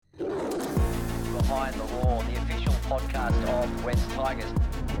Behind the Roar, the official podcast of West Tigers.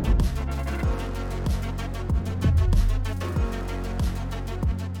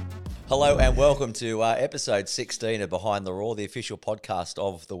 Hello and welcome to episode 16 of Behind the Roar, the official podcast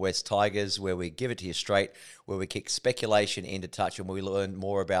of the West Tigers, where we give it to you straight, where we kick speculation into touch and we learn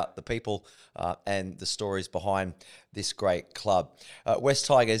more about the people and the stories behind this great club. West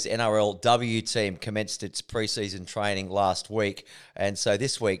Tigers NRLW team commenced its pre-season training last week, and so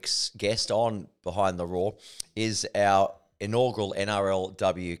this week's guest on Behind the Roar is our inaugural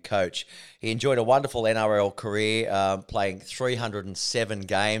NRLW coach. He enjoyed a wonderful NRL career, playing 307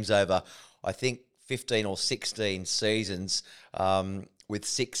 games over, I think, 15 or 16 seasons with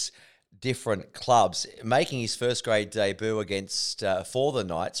 6 different clubs, making his first grade debut for the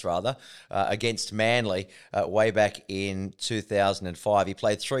Knights, against Manly way back in 2005. He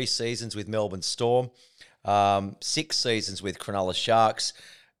played 3 seasons with Melbourne Storm, 6 seasons with Cronulla Sharks.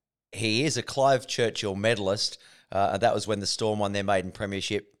 He is a Clive Churchill medalist. That was when the Storm won their maiden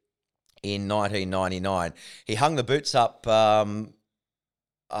premiership in 1999. He hung the boots up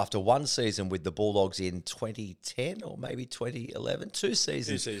after one season with the Bulldogs in 2010 or maybe 2011. Two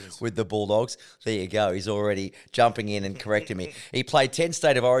seasons with the Bulldogs. There you go. He's already jumping in and correcting me. He played 10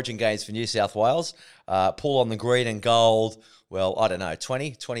 State of Origin games for New South Wales, pulled on the green and gold,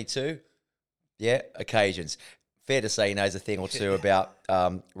 20, 22? Yeah, occasions. Fair to say he knows a thing or two about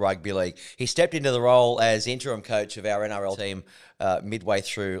rugby league. He stepped into the role as interim coach of our NRL team midway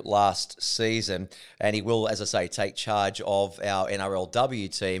through last season, and he will, as I say, take charge of our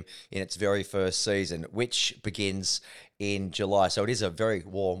NRLW team in its very first season, which begins in July. So it is a very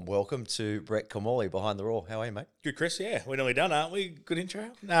warm welcome to Brett Kimmorley behind the Roar. How are you, mate? Good, Chris. Yeah, we're nearly done, aren't we? Good intro.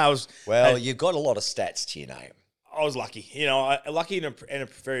 You've got a lot of stats to your name. I was lucky, lucky and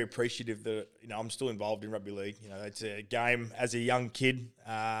very appreciative that, I'm still involved in rugby league. It's a game as a young kid.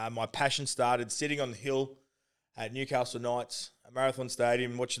 My passion started sitting on the hill at Newcastle Knights, a Marathon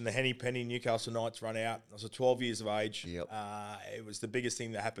Stadium, watching the Henny Penny Newcastle Knights run out. I was 12 years of age. Yep. It was the biggest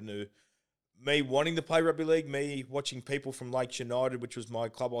thing that happened to me wanting to play rugby league, me watching people from Lakes United, which was my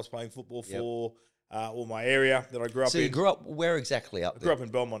club I was playing football for, or my area that I grew up in. So you grew up where exactly up there? I grew up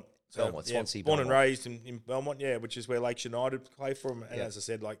in Belmont. Belmont, Swansea, born Belmont. and raised in Belmont, which is where Lakes United play from. And as I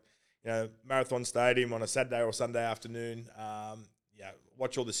said, Marathon Stadium on a Saturday or Sunday afternoon.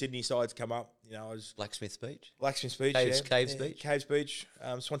 Watch all the Sydney sides come up. I was Blacksmiths Beach, Caves Beach,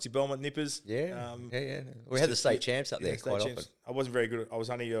 Swansea Belmont Nippers. Yeah. We had the state champs up there quite often. I wasn't very good. I was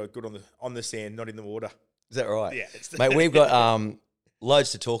only good on the sand, not in the water. Is that right? Yeah, mate. We've got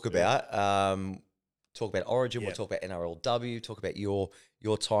loads to talk about. Talk about Origin. We'll talk about NRLW. Talk about your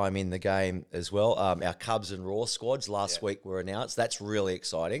time in the game as well. Our Cubs and Raw squads last week were announced. That's really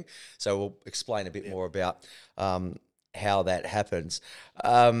exciting. So we'll explain a bit more about how that happens.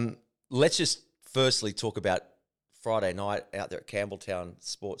 Let's just firstly talk about Friday night out there at Campbelltown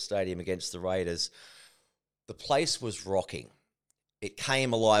Sports Stadium against the Raiders. The place was rocking. It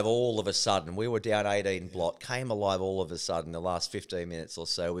came alive all of a sudden. We were down 18 blot, came alive all of a sudden. The last 15 minutes or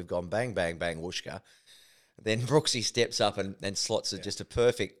so, we've gone bang, bang, bang, whooshka. Then Brooksy steps up and slots just a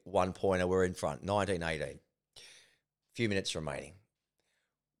perfect one-pointer. We're in front, 19-18. Few minutes remaining.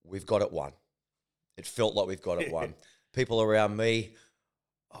 We've got it won. It felt like we've got it won. People around me,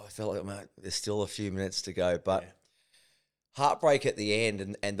 I felt like, mate, there's still a few minutes to go. But heartbreak at the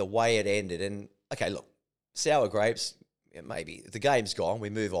end and the way it ended. And, okay, look, sour grapes, maybe. The game's gone. We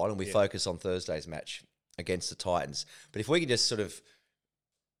move on and we focus on Thursday's match against the Titans. But if we can just sort of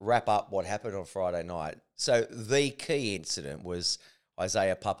wrap up what happened on Friday night. So the key incident was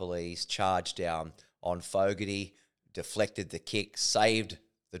Isaiah Papali's charge down on Fogarty, deflected the kick, saved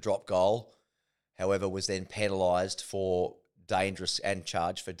the drop goal, however, was then penalised for dangerous and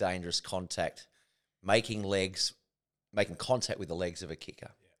charged for dangerous contact, making contact with the legs of a kicker.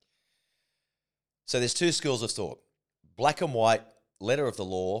 Yeah. So there's 2 schools of thought. Black and white, letter of the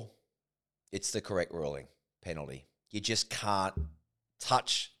law, it's the correct ruling, penalty. You just can't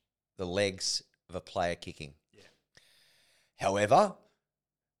touch the legs of a player kicking. Yeah. However,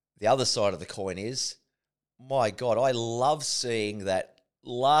 the other side of the coin is, my God, I love seeing that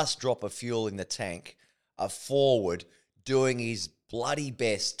last drop of fuel in the tank, a forward doing his bloody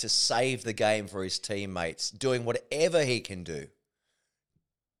best to save the game for his teammates, doing whatever he can do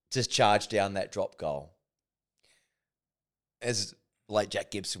to charge down that drop goal. As late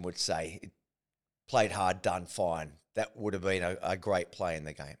Jack Gibson would say, played hard, done fine. That would have been a great play in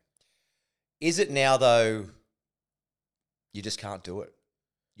the game. Is it now, though, you just can't do it?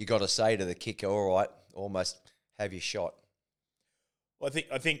 You got to say to the kicker, all right, almost have your shot. Well,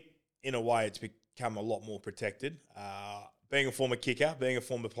 I think in a way it's become a lot more protected. being a former kicker, being a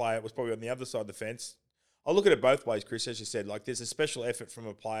former player, was probably on the other side of the fence. I look at it both ways, Chris, as you said. Like, there's a special effort from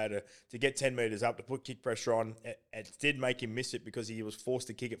a player to get 10 metres up, to put kick pressure on. It did make him miss it because he was forced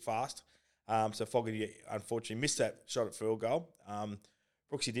to kick it fast. So Fogarty, unfortunately, missed that shot at field goal.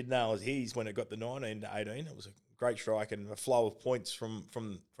 Brooksy did nail his when it got the 19 to 18. It was a great strike and a flow of points from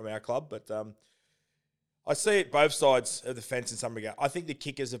our club. But I see it both sides of the fence in some regard. I think the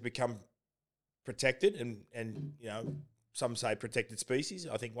kickers have become protected and some say protected species.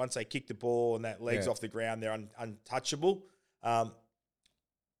 I think once they kick the ball and that leg's off the ground, they're untouchable. I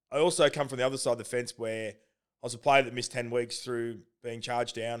also come from the other side of the fence where I was a player that missed 10 weeks through being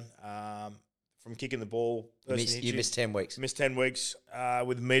charged down from kicking the ball. You missed 10 weeks. Missed 10 weeks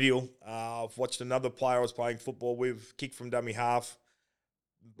with medial. I've watched another player I was playing football with kick from dummy half.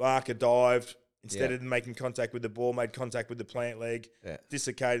 Marker dived. Instead of making contact with the ball, made contact with the plant leg,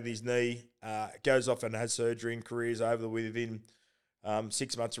 dislocated his knee, goes off and has surgery and career's over within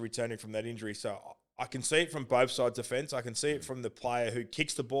 6 months of returning from that injury. So I can see it from both sides of the fence. I can see it from the player who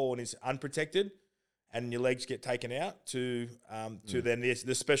kicks the ball and is unprotected and your legs get taken out to then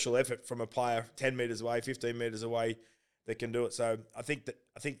the special effort from a player 10 metres away, 15 metres away that can do it. So I think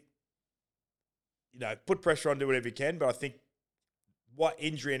put pressure on, do whatever you can, but I think what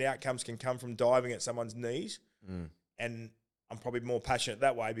injury and outcomes can come from diving at someone's knees. And I'm probably more passionate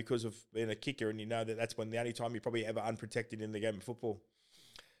that way because of being a kicker, and that's when the only time you're probably ever unprotected in the game of football.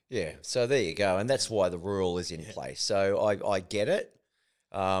 Yeah, so there you go. And that's why the rule is in place. So I get it.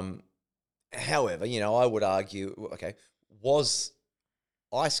 However, I would argue, okay, was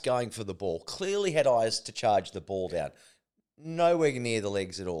Ice going for the ball? Clearly had eyes to charge the ball down. Nowhere near the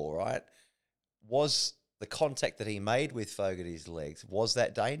legs at all, right? Was the contact that he made with Fogarty's legs, was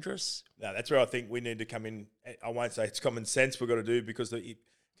that dangerous? No, that's where I think we need to come in. I won't say it's common sense we've got to do, because it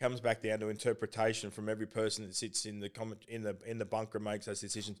comes back down to interpretation from every person that sits in the bunker and makes those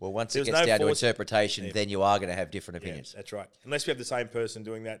decisions. Well, once it gets down to interpretation, then you are going to have different opinions. Yeah, that's right. Unless we have the same person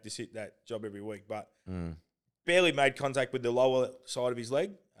doing that job every week. But barely made contact with the lower side of his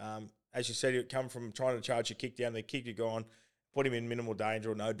leg. As you said, it come from trying to charge a kick down, the kick you go on, put him in minimal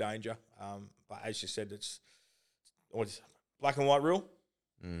danger or no danger. But as you said, it's black and white rule.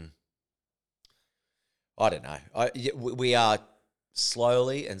 I don't know. We are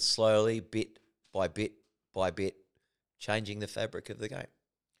slowly, bit by bit, changing the fabric of the game.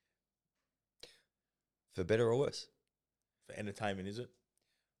 For better or worse. For entertainment, is it?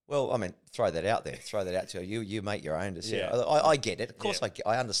 Well, I mean, throw that out there. Throw that out to you. You make your own decision. Yeah. I get it. Of course,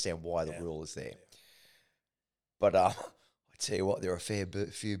 I understand why the rule is there. But I tell you what, there are a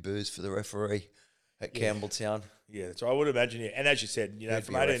few boos for the referee at Campbelltown. Yeah, that's right. I would imagine. And as you said,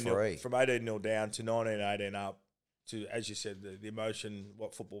 from 18-0 down to 19-18 up to, as you said, the emotion,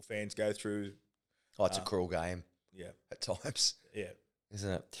 what football fans go through. Oh, it's a cruel game. Yeah, at times. Yeah.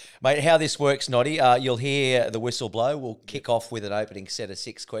 Isn't it? Mate, how this works, Noddy, you'll hear the whistle blow. We'll kick off with an opening set of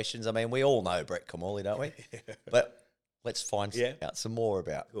 6 questions. I mean, we all know Brett Kimmorley, don't we? But let's find out some more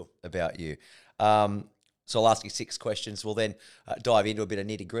about you. So I'll ask you 6 questions. We'll then dive into a bit of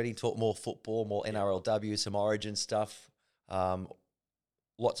nitty-gritty, talk more football, more NRLW, some Origin stuff,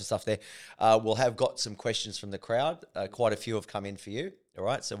 lots of stuff there. We'll have got some questions from the crowd. Quite a few have come in for you. All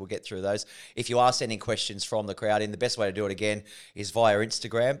right, so we'll get through those. If you are sending questions from the crowd in, the best way to do it again is via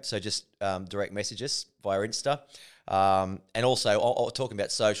Instagram. So just direct message us via Insta. And also, talking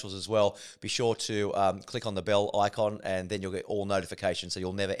about socials as well, be sure to click on the bell icon, and then you'll get all notifications, so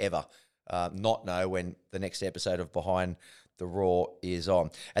you'll never, ever not know when the next episode of Behind the Raw is on.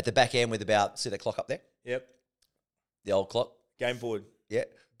 At the back end with see the clock up there? Yep. The old clock. Game board. Yeah,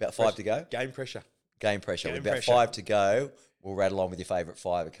 about 5 to go. Game pressure. With about 5 to go. We'll rattle on with your favourite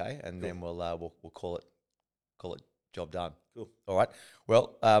 5, okay? And then we'll call it job done. Cool. All right.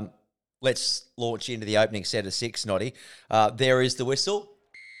 Well, let's launch into the opening set of 6, Noddy. There is the whistle.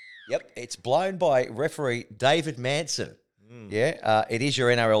 Yep, it's blown by referee David Manson. Yeah, it is your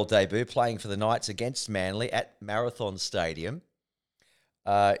NRL debut, playing for the Knights against Manly at Marathon Stadium.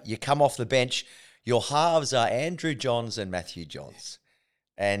 You come off the bench. Your halves are Andrew Johns and Matthew Johns.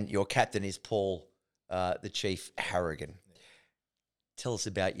 And your captain is Paul, the Chief Harrigan. Tell us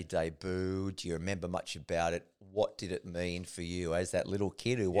about your debut. Do you remember much about it? What did it mean for you as that little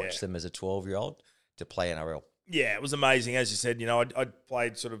kid who watched them as a 12-year-old to play NRL? Yeah, it was amazing. As you said, I'd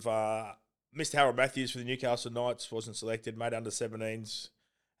played sort of missed Harold Matthews for the Newcastle Knights, wasn't selected, made under 17s,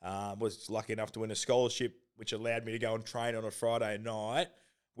 was lucky enough to win a scholarship, which allowed me to go and train on a Friday night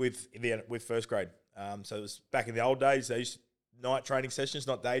with first grade. So it was back in the old days, they used night training sessions,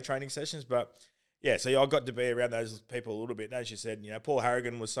 not day training sessions, but yeah, so I got to be around those people a little bit. And as you said, Paul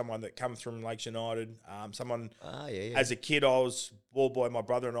Harrigan was someone that come from Lakes United. As a kid, I was ball boy. My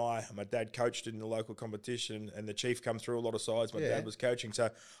brother and my dad coached in the local competition, and the chief come through a lot of sides. My dad was coaching. So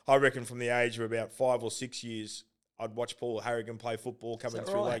I reckon from the age of about 5 or 6 years, I'd watch Paul Harrigan play football coming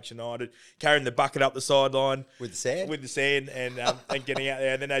through Lakes United, carrying the bucket up the sideline. With the sand and getting out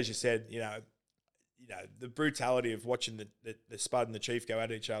there. And then as you said, the brutality of watching the Spud and the Chief go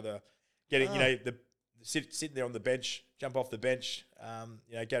at each other, sitting there on the bench, jump off the bench,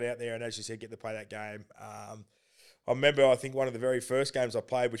 get out there and, as you said, get to play that game. I remember, I think one of the very first games I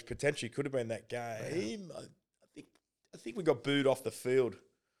played, which potentially could have been that game, I think we got booed off the field.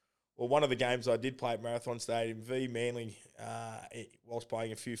 Well, one of the games I did play at Marathon Stadium, v Manly, whilst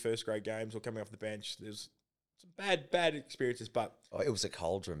playing a few first-grade games or coming off the bench, there's some bad experiences, but... Oh, it was a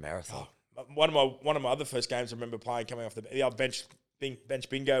Cauldron Marathon. One of my other first games I remember playing coming off the old bench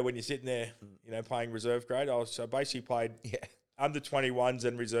bingo when you're sitting there, playing reserve grade. I basically played under 21s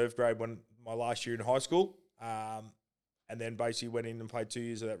and reserve grade when my last year in high school, and then basically went in and played 2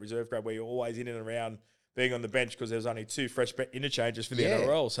 years of that reserve grade where you're always in and around being on the bench because there was only 2 fresh interchanges for the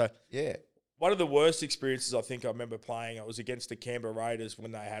NRL. So one of the worst experiences I think I remember playing, I was against the Canberra Raiders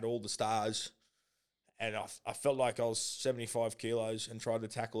when they had all the stars. And I felt like I was 75 kilos and tried to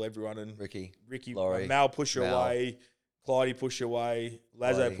tackle everyone. And Ricky, Laurie, Mal push away, Clydie push away,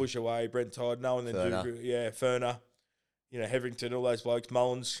 Lazo push away, Brent Todd, no one then do. Yeah, Ferner, Heverington, all those blokes.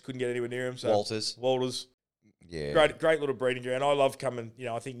 Mullins, couldn't get anywhere near him. So Walters. Yeah. Great little breeding ground. I love coming,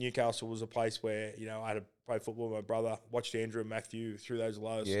 I think Newcastle was a place where, I had to play football with my brother, watched Andrew and Matthew through those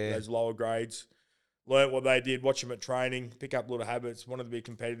lower grades, learnt what they did, watch them at training, pick up little habits, wanted to be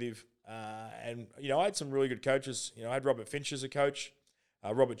competitive. And I had some really good coaches. I had Robert Finch as a coach.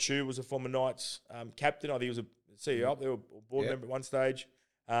 Robert Chew was a former Knights captain. I think he was a CEO up there, or board member at one stage.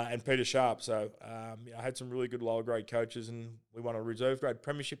 And Peter Sharp. So I had some really good lower grade coaches, and we won a reserve grade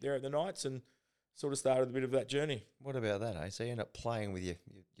premiership there at the Knights, and sort of started a bit of that journey. What about that, eh? So you end up playing with your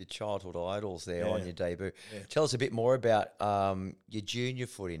childhood idols there on your debut. Yeah. Tell us a bit more about your junior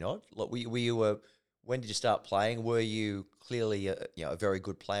footy, not? Like, when did you start playing? Were you clearly a very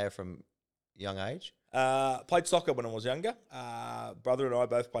good player from a young age? Played soccer when I was younger. Brother and I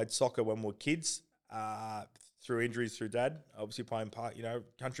both played soccer when we were kids. Through injuries through dad, obviously playing part,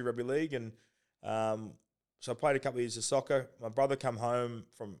 country rugby league, and so I played a couple of years of soccer. My brother come home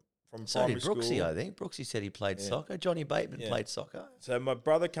from primary school. Brooksy, I think. Brooksy said he played soccer. Johnny Bateman played soccer. So my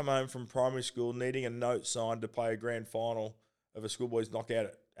brother come home from primary school needing a note signed to play a grand final of a schoolboys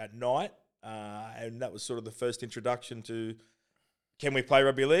knockout at night, and that was sort of the first introduction to, can we play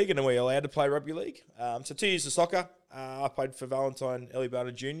rugby league, and are we allowed to play rugby league? So 2 years of soccer. I played for Valentine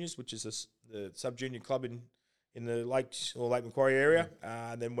Elibarna Juniors, which is the sub-junior club in the Lakes or Lake Macquarie area,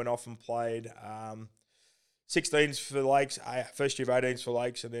 and then went off and played 16s for Lakes, first year of 18s for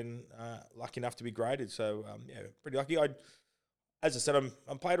Lakes, and then lucky enough to be graded. So, pretty lucky. As I said,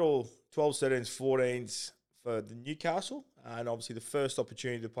 I played all 12s, 13s, 14s for the Newcastle, and obviously the first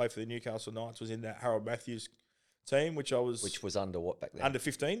opportunity to play for the Newcastle Knights was in that Harold Matthews team, which was under what back then? Under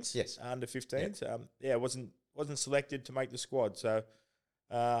 15s. Yes. Under 15s. Yeah. Wasn't selected to make the squad. So,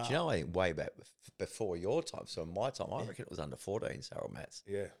 do you know, I think way back before your time, so in my time, I reckon it was under 14s, Harold Matts.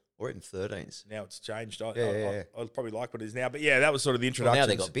 Yeah. Or even 13s. Now it's changed. I probably like what it is now. But yeah, that was sort of the introduction. Well,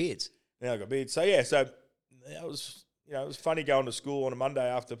 now they got beards. So yeah, so it was funny going to school on a Monday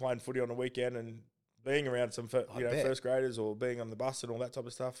after playing footy on the weekend and being around some first graders or being on the bus and all that type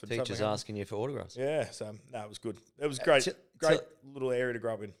of stuff. And teachers asking you for autographs. Yeah, so it was good. It was great. Great little area to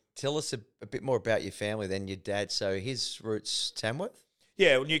grow up in. Tell us a bit more about your family then, your dad. So his roots Tamworth?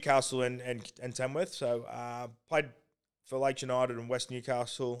 Yeah, Newcastle and Tamworth. So played for Lakes United and West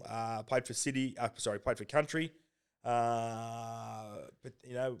Newcastle. Played for played for Country. And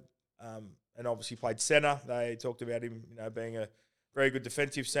obviously played centre. They talked about him, being a very good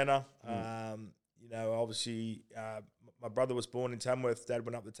defensive centre. Obviously my brother was born in Tamworth. Dad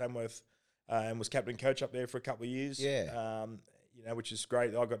went up to Tamworth and was captain coach up there for a couple of years. Yeah. Which is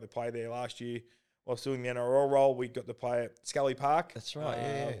great. I got to play there last year. Whilst doing the NRL role, we got to play at Scully Park. That's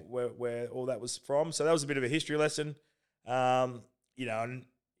right, where all that was from. So that was a bit of a history lesson. My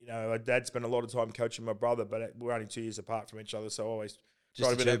dad spent a lot of time coaching my brother, but we're only 2 years apart from each other, so I always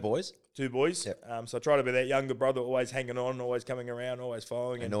just the two boys? Two boys. Yep. So I try to be that younger brother, always hanging on, always coming around, always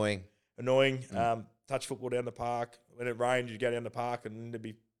following. Annoying. Touch football down the park. When it rained, you'd go down the park and there'd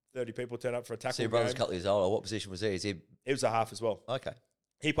be 30 people turn up for a tackle. So your brother's a couple of years older. What position was he? He was a half as well. Okay.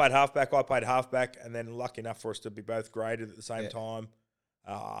 He played halfback, I played halfback, and then lucky enough for us to be both graded at the same time.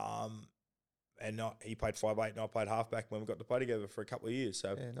 and he played 5'8", and I played halfback when we got to play together for a couple of years.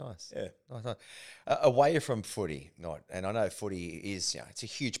 So Yeah, nice. yeah. Nice. Away from footy, and I know footy is, it's a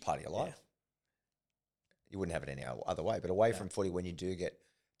huge part of your life. You wouldn't have it any other way, but away from footy, when you do get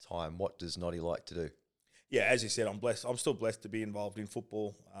time, what does Noddy like to do? Yeah, as you said, I'm blessed. I'm still blessed to be involved in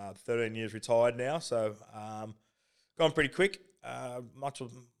football. 13 years retired now, so gone pretty quick.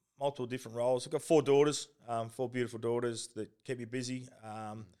 Multiple different roles. I've got 4 daughters, 4 beautiful daughters that keep me busy.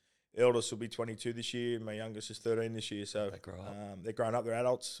 Eldest will be 22 this year. My youngest is 13 this year. So they're growing up. They're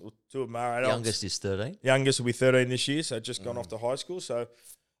adults. Well, 2 of them are adults. Youngest is 13. Youngest will be 13 this year. So just gone off to high school. So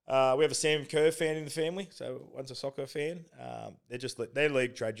we have a Sam Kerr fan in the family. So one's a soccer fan. They're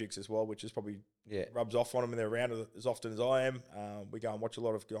league tragics as well, which is probably rubs off on them, and they're around as often as I am. We go and watch a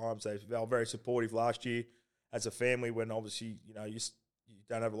lot of games. They were very supportive last year as a family, when obviously you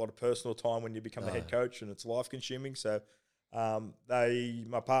don't have a lot of personal time when you become the head coach, and it's life consuming. So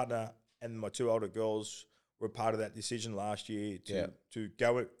my partner and my 2 older girls were part of that decision last year to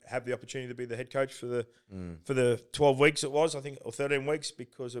go have the opportunity to be the head coach for the 12 weeks it was, I think, or 13 weeks,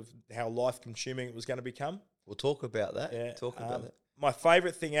 because of how life consuming it was going to become. We'll talk about that. Yeah. Talk about that. My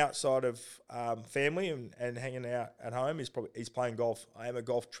favourite thing outside of family and hanging out at home is playing golf. I am a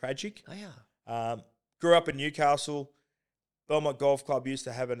golf tragic. Oh, yeah. Grew up in Newcastle. Belmont Golf Club used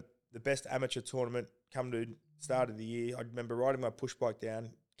to have the best amateur tournament come to start of the year. I remember riding my push bike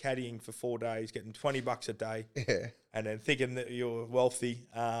down, caddying for 4 days, getting $20 a day, and then thinking that you're wealthy.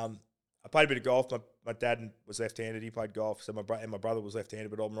 I played a bit of golf. My dad was left-handed. He played golf. So my brother was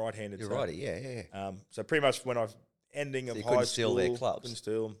left-handed, but I'm right-handed. You're righty, yeah. So pretty much when I was ending of high school, steal their clubs. Couldn't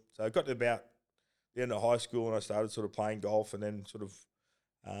steal them. So I got to about the end of high school, and I started sort of playing golf, and then sort of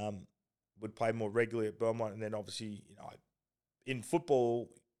would play more regularly at Belmont, and then obviously in football.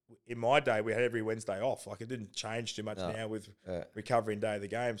 In my day, we had every Wednesday off. Like, it didn't change too much now with recovering day of the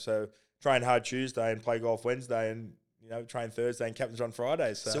game. So train hard Tuesday and play golf Wednesday, and train Thursday and captains run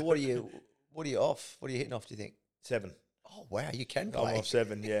Fridays. So what are you off? What are you hitting off, do you think? 7. Oh wow, you can play. I'm off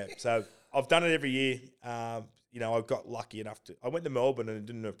 7, yeah. So I've done it every year. I got lucky enough I went to Melbourne and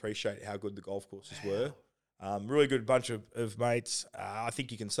didn't appreciate how good the golf courses were. Really good bunch of mates. I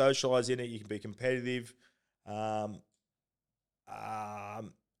think you can socialise in it. You can be competitive.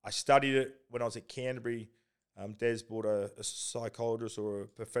 I studied it when I was at Canterbury. Des brought a psychologist or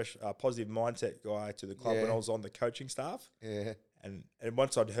a positive mindset guy to the club when I was on the coaching staff. Yeah. And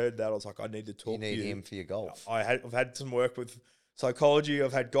once I'd heard that, I was like, I need to talk to you. You need him for your golf. I've had some work with psychology.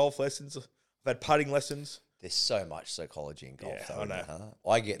 I've had golf lessons. I've had putting lessons. There's so much psychology in golf, though. I know. Huh?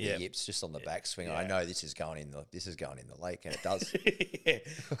 I get the yips just on the backswing. Yeah. I know this is going in the lake, and it does.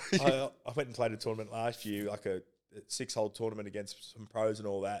 I went and played a tournament last year, like a 6-hole tournament against some pros and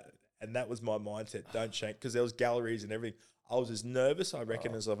all that. And that was my mindset. Don't shank, because there was galleries and everything. I was as nervous, I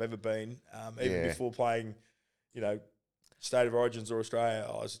reckon, as I've ever been, even before playing, State of Origins or Australia.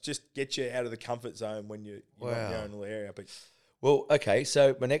 I was just get you out of the comfort zone when you're in your own little area. But well, okay.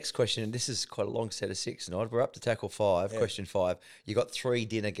 So my next question, and this is quite a long set of 6, Nod. We're up to tackle 5. Yeah. Question 5. You got 3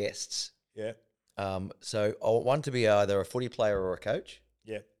 dinner guests. Yeah. So I want one to be either a footy player or a coach.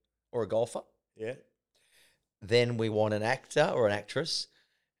 Yeah. Or a golfer. Yeah. Then we want an actor or an actress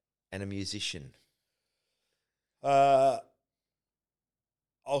and a musician. I'll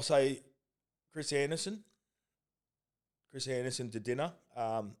say Chris Anderson. Chris Anderson to dinner.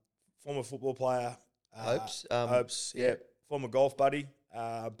 Former football player. Hopes. Yeah. Former golf buddy.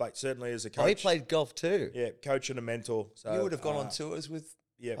 But certainly as a coach. Oh, he played golf too. Yeah, coach and a mentor. So you would have gone on tours with.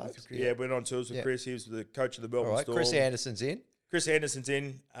 Went on tours with Chris. He was the coach of the Melbourne Storm. Chris Anderson's in.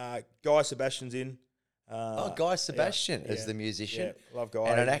 Guy Sebastian's in. Guy Sebastian is the musician. Yeah, love Guy.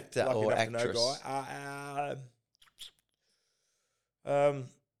 And an actor Lucky or enough to know actress. Guy.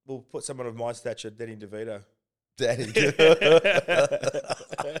 We'll put someone of my stature, Danny DeVito.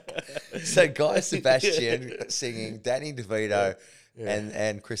 So Guy Sebastian singing, Danny DeVito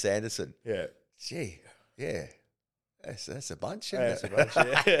and Chris Anderson. Yeah. Gee, yeah. That's a bunch, That's isn't a bunch,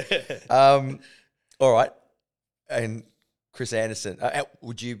 yeah. All right. And Chris Anderson, are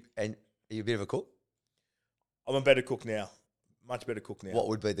you a bit of a cook? I'm a better cook now. Much better cook now. What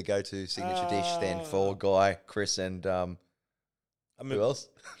would be the go-to signature dish then for Guy, Chris, and who else?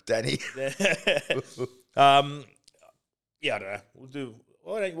 Danny. I don't know. We'll do.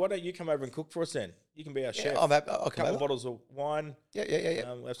 Why don't you come over and cook for us then? You can be our chef. I'm happy. A couple of bottles of wine.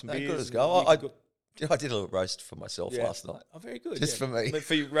 Yeah. We'll have some no, beers. good as go. I did a little roast for myself last night. Oh, very good. Just for me.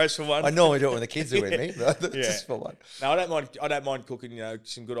 For you, roast for one. I normally do it when the kids are with me, but just for one. No, I don't mind cooking.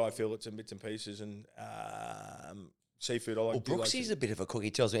 Some good eye fillets and bits and pieces and seafood. I like. Well, Brooksy's a bit of a cook.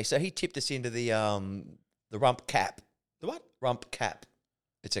 He tells me. So he tipped us into the rump cap. The what? Rump cap.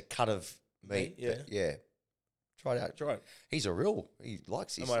 It's a cut of meat. Yeah. Yeah. Try it out. Try it. He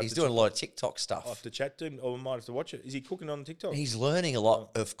likes I might have he's to doing a check- lot of TikTok I'll stuff. have to chat to him, or I might have to watch it. Is he cooking on TikTok? He's learning a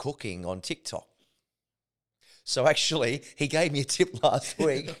lot of cooking on TikTok. So actually, he gave me a tip last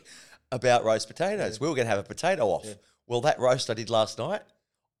week about roast potatoes. We were going to have a potato off. Yeah. Well, that roast I did last night,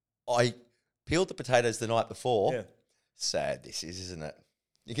 I peeled the potatoes the night before. Yeah. Sad this is, isn't it?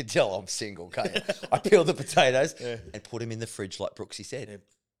 You can tell I'm single, can't you? I peeled the potatoes and put them in the fridge like Brooksy said.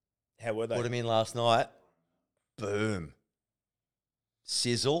 Yeah. How were they? Put them in last night. Boom.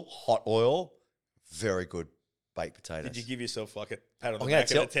 Sizzle, hot oil, very good baked potatoes. Did you give yourself like a pat on the I'm gonna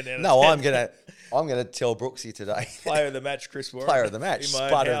back and a 10 out of no, 10? I'm gonna tell Brooksy today. Player of the match, Chris Warren. Player of the match, In my own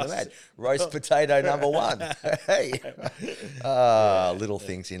sputter of the house. match, roast potato number one. Hey, little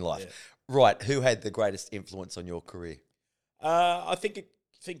things in life. Yeah. Right, who had the greatest influence on your career? I think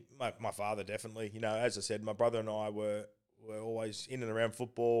my father definitely. You know, as I said, my brother and I were always in and around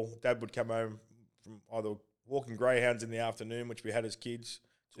football. Dad would come home from either walking greyhounds in the afternoon, which we had as kids,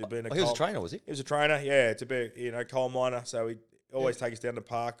 to being He was a trainer, was he? He was a trainer, yeah, to be coal miner. So he'd always take us down to the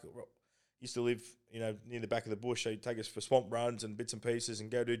park. Used to live, near the back of the bush. So he'd take us for swamp runs and bits and pieces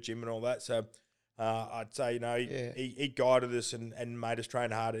and go to gym and all that. So I'd say, he guided us and made us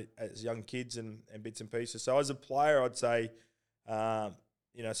train hard as young kids and bits and pieces. So as a player, I'd say,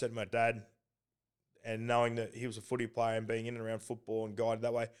 said to my dad, and knowing that he was a footy player and being in and around football and guided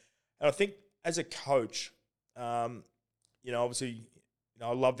that way. And I think as a coach, obviously,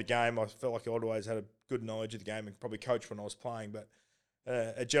 I love the game. I felt like I always had a good knowledge of the game and probably coached when I was playing. But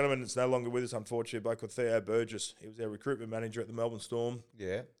a gentleman that's no longer with us, unfortunately, a bloke called Theo Burgess. He was our recruitment manager at the Melbourne Storm.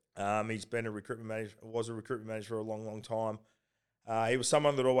 Yeah. He's been was a recruitment manager for a long, long time. He was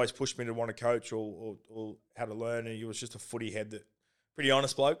someone that always pushed me to want to coach or how to learn. And he was just a footy head pretty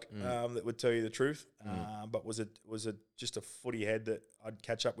honest bloke that would tell you the truth, but was just a footy head that I'd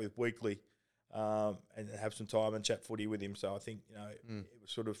catch up with weekly and have some time and chat footy with him. So I think it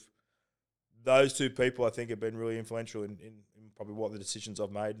was sort of those two people I think have been really influential in probably what the decisions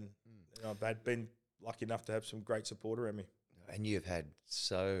I've made, and I've been lucky enough to have some great support around me. And you've had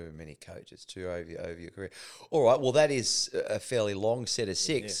so many coaches too over your career. All right, well, that is a fairly long set of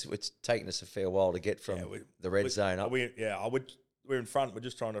six. Yeah. It's taken us a fair while to get from the red zone up. We're in front. We're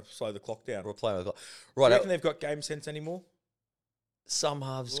just trying to slow the clock down. We're playing with the clock. Right. Do you reckon they've got game sense anymore? Some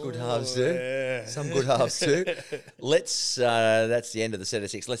halves, good halves do. Yeah. Some good halves too. Let's. That's the end of the set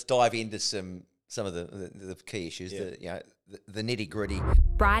of six. Let's dive into some of the key issues. Yeah. The nitty gritty.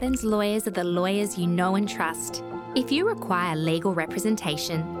 Bryden's lawyers are the lawyers you know and trust. If you require legal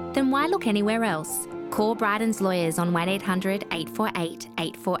representation, then why look anywhere else? Call Bryden's lawyers on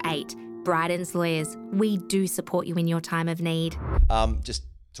 1-800-848-848. Bryden's lawyers, we do support you in your time of need. Just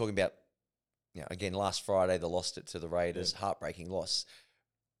talking about, again, last Friday, the lost it to the Raiders, heartbreaking loss.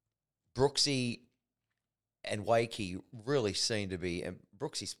 Brooksy and Wakey really seem to be, and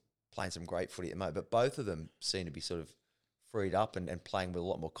Brooksy's playing some great footy at the moment, but both of them seem to be sort of freed up and playing with a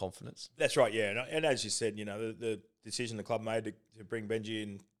lot more confidence. That's right, yeah. And as you said, the decision the club made to bring Benji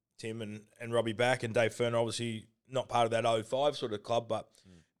and Tim and Robbie back, and Dave Ferner, obviously not part of that 05 sort of club, but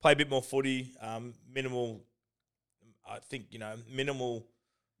play a bit more footy, minimal, I think,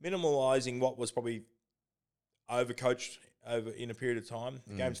 minimalising what was probably overcoached in a period of time.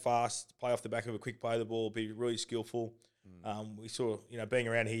 The game's fast, play off the back of a quick play of the ball, be really skillful. We saw, being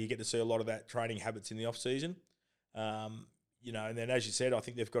around here, you get to see a lot of that training habits in the off-season. And then as you said, I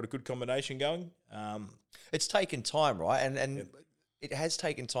think they've got a good combination going. It's taken time, right? And it has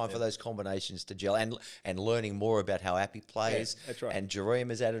taken time for those combinations to gel and learning more about how Appy plays. Yeah, that's right. And Jareem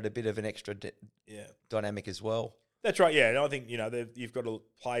has added a bit of an extra dynamic as well. That's right, yeah. And I think, you've got to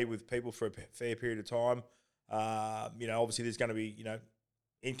play with people for a fair period of time. Obviously there's going to be,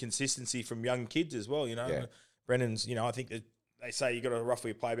 inconsistency from young kids as well, Yeah. Brennan's, I think that they say you've got to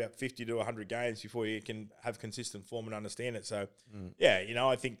roughly play about 50 to 100 games before you can have consistent form and understand it. So,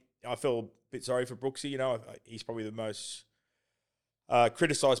 I think I feel a bit sorry for Brooksy. He's probably the most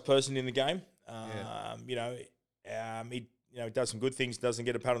criticised person in the game. He does some good things, doesn't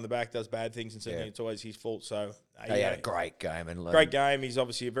get a pat on the back, does bad things, and certainly it's always his fault. So he had a great game. Great game. He's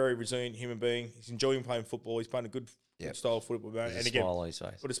obviously a very resilient human being. He's enjoying playing football. He's playing a good style of football. And again, smile on his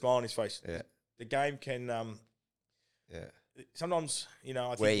face. Put a smile on his face. Yeah. The game can... sometimes, I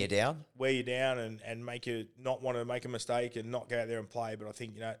think wear you down and make you not want to make a mistake and not go out there and play. But I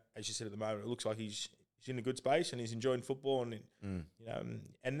think, as you said at the moment, it looks like he's in a good space and he's enjoying football and,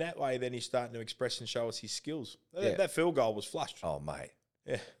 and that way then he's starting to express and show us his skills. That field goal was flushed. Oh, mate.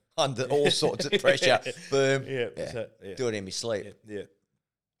 Yeah. Under all sorts of pressure. Boom. Yeah. Do it in my sleep. Yeah.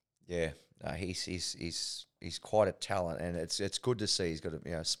 Yeah. No, he's he's quite a talent, and it's good to see. He's got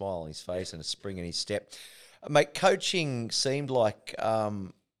a smile on his face and a spring in his step. Mate, coaching seemed like a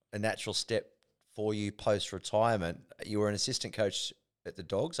natural step for you post-retirement. You were an assistant coach at the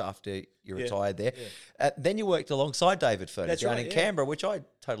Dogs after you retired there. Yeah. Then you worked alongside David Ferney down in Canberra, which I'd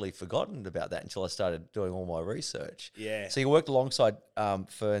totally forgotten about that until I started doing all my research. Yeah. So you worked alongside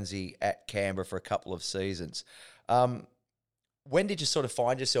Fernsey at Canberra for a couple of seasons. When did you sort of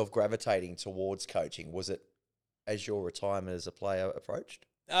find yourself gravitating towards coaching? Was it as your retirement as a player approached?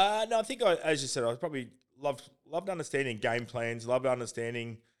 No, I think, as you said, I probably loved understanding game plans, loved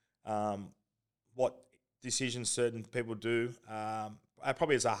understanding what decisions certain people do.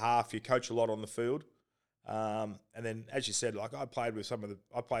 Probably as a half, you coach a lot on the field. And then, as you said, like I played with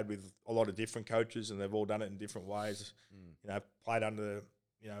a lot of different coaches, and they've all done it in different ways. Played under,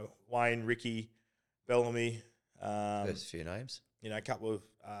 Wayne, Ricky, Bellamy. There's a few names. A couple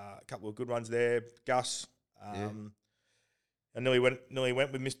of good ones there. Gus. I nearly went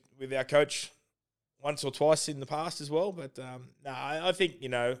with our coach once or twice in the past as well. But no, I think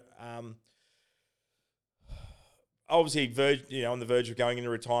obviously, on the verge of going into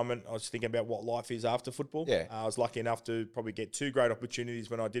retirement, I was thinking about what life is after football. Yeah. I was lucky enough to probably get two great opportunities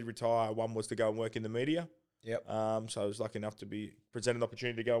when I did retire. One was to go and work in the media. Yep. So I was lucky enough to be presented an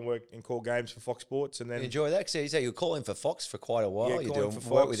opportunity to go and work and call games for Fox Sports, and then enjoy that. So you were calling for Fox for quite a while. Yeah, you're doing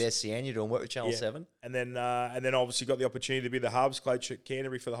work with SCN. You're doing work with Channel 7, and then obviously got the opportunity to be the Hubs coach at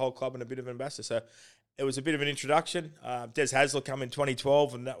Canterbury for the whole club and a bit of an ambassador. So it was a bit of an introduction. Des Hasler come in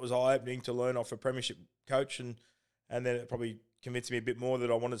 2012, and that was eye opening to learn off a premiership coach, and then it probably convinced me a bit more that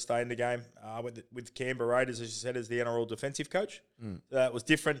I wanted to stay in the game. I went with Canberra Raiders, as you said, as the NRL defensive coach. It was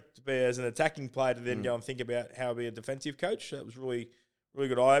different to be as an attacking player to then go and think about how to be a defensive coach. That was really, really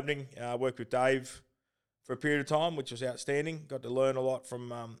good eye-opening. I worked with Dave for a period of time, which was outstanding. Got to learn a lot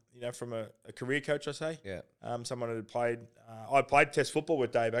from a career coach, I say. Yeah. Someone who had played. I played Test football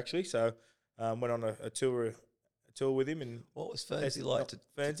with Dave actually, so went on a tour with him. And what was Fernsey like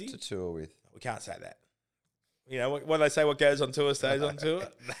to tour with? We can't say that. When they say what goes on tour stays on tour.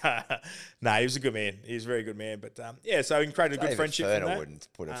 Nah, he was a good man. He was a very good man. But, so he created a good friendship from that. Wouldn't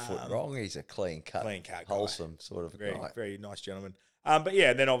put a foot wrong. He's a clean cut wholesome guy. Sort of very, guy. Very nice gentleman. But,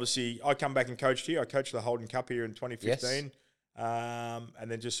 then obviously I come back and coached here. I coached the Holden Cup here in 2015. Yes.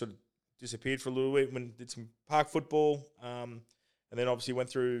 And then just sort of disappeared for a little bit when did some park football. And then obviously went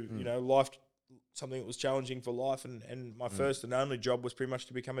through, life, something that was challenging for life. And my first and only job was pretty much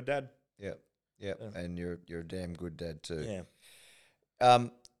to become a dad. Yeah. Yeah, and you're a damn good dad too. Yeah.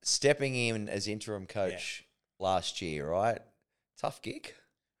 Stepping in as interim coach last year, right? Tough gig.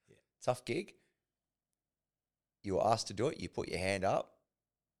 Yeah. Tough gig. You were asked to do it. You put your hand up,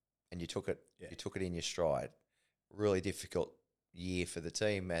 and you took it. Yeah. You took it in your stride. Really difficult year for the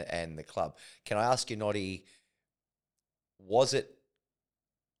team and the club. Can I ask you, Noddy? Was it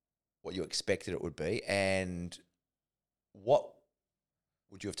what you expected it would be, and what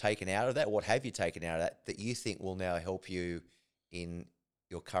would you have taken out of that? What have you taken out of that you think will now help you in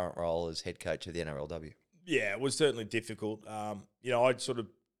your current role as head coach of the NRLW? Yeah, it was certainly difficult. I'd sort of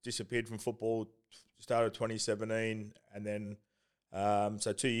disappeared from football, started 2017, and then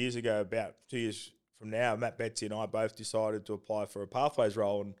so 2 years ago, about 2 years from now, Matt Betsy and I both decided to apply for a Pathways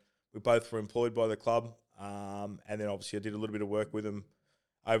role, and we both were employed by the club. And then obviously I did a little bit of work with them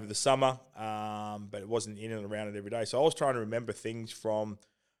over the summer, but it wasn't in and around it every day. So I was trying to remember things from,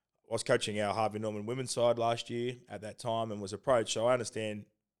 I was coaching our Harvey Norman women's side last year at that time and was approached. So I understand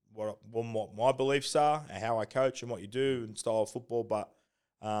what my beliefs are and how I coach and what you do and style of football. But,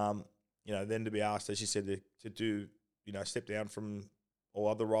 then to be asked, as you said, to do, step down from all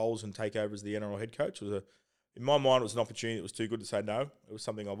other roles and take over as the NRL head coach in my mind, it was an opportunity that was too good to say no. It was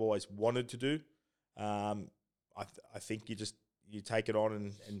something I've always wanted to do. I think you take it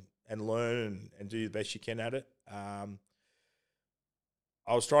on and learn and do the best you can at it.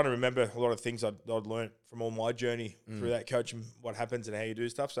 I was trying to remember a lot of things I'd learned from all my journey through that coaching, what happens and how you do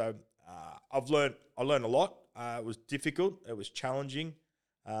stuff. So I learned a lot. It was difficult. It was challenging.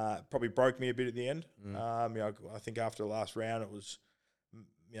 Probably broke me a bit at the end. I think after the last round, it was,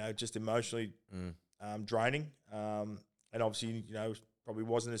 just emotionally draining. And obviously, probably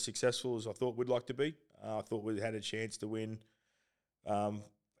wasn't as successful as I thought we'd like to be. I thought we had a chance to win out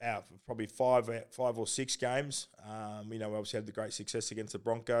of probably five or six games. We obviously had the great success against the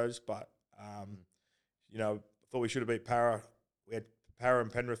Broncos, but thought we should have beat Para. We had Para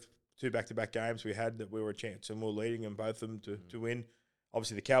and Penrith, two back-to-back games we had that we were a chance and we were leading in both of them to win.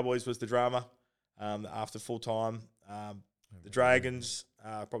 Obviously the Cowboys was the drama after full time. The Dragons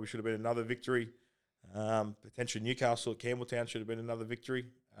probably should have been another victory. Potentially Newcastle at Campbelltown should have been another victory.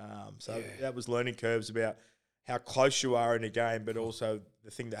 That was learning curves about how close you are in a game, but also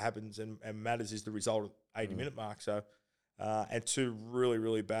the thing that happens and matters is the result at 80-minute mark. So, and 2 really,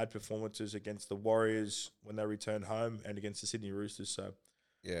 really bad performances against the Warriors when they returned home and against the Sydney Roosters. So,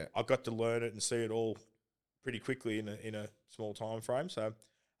 Yeah. I got to learn it and see it all pretty quickly in a small time frame. So,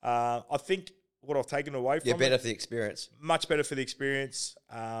 I think what I've taken away from better it, for the experience. much better for the experience.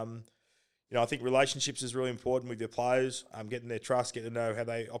 I think relationships is really important with your players. Getting their trust, getting to know how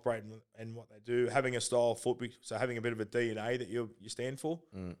they operate and what they do. Having a style of footy, so having a bit of a DNA that you stand for.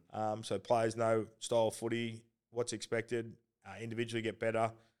 So players know style of footy, what's expected, individually get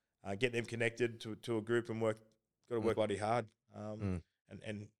better, get them connected to a group and work. Got to work bloody hard.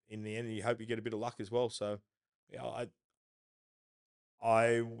 And in the end, you hope you get a bit of luck as well. So,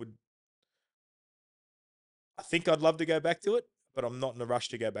 I think I'd love to go back to it, but I'm not in a rush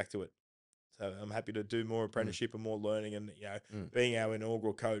to go back to it. So I'm happy to do more apprenticeship and more learning. And, being our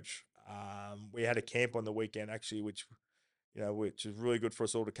inaugural coach, we had a camp on the weekend actually, which is really good for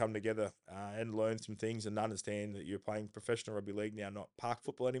us all to come together and learn some things and understand that you're playing professional rugby league now, not park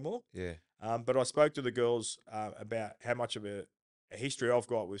football anymore. Yeah. But I spoke to the girls about how much of a history I've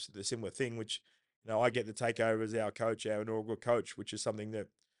got with the similar thing, which, I get to take over as our coach, our inaugural coach, which is something that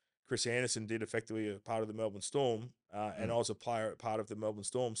Chris Anderson did effectively a part of the Melbourne Storm, and I was a player at part of the Melbourne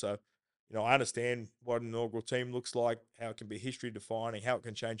Storm. So, I understand what an inaugural team looks like, how it can be history defining, how it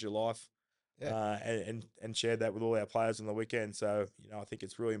can change your life, and share that with all our players on the weekend. So, I think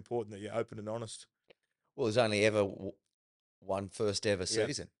it's really important that you're open and honest. Well, there's only ever one first ever Yeah.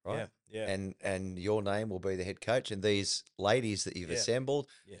 season, right? Yeah. And your name will be the head coach. And these ladies that you've assembled,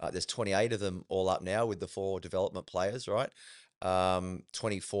 there's 28 of them all up now with the 4 development players, right?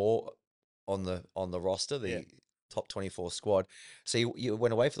 24 on the roster, the top 24 squad. So you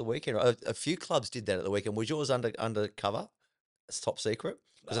went away for the weekend. A few clubs did that at the weekend. Was yours undercover? It's top secret?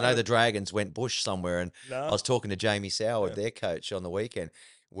 Because I know the Dragons went bush somewhere, and I was talking to Jamie Soward, their coach, on the weekend.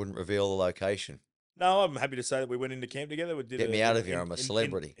 Wouldn't reveal the location. No, I'm happy to say that we went into camp together. We did Get me out of here. I'm a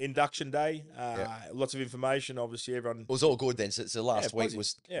celebrity. Induction day. Lots of information. Obviously, everyone. It was all good then. So last week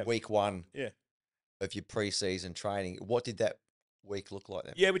was week 1 Yeah. of your pre-season training. What did that week look like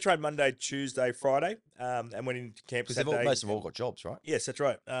then? Yeah, we trained Monday, Tuesday, Friday, and went into camp Because Saturday. most of them all got jobs, right? Yes, that's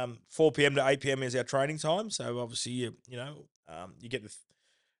right. 4 p.m. to 8 p.m. is our training time. So obviously, you get to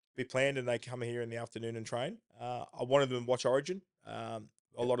be planned, and they come here in the afternoon and train. I wanted them to watch Origin.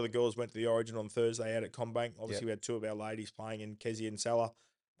 A lot of the girls went to the Origin on Thursday out at Combank. Obviously, we had 2 of our ladies playing, and Kezzy and Salah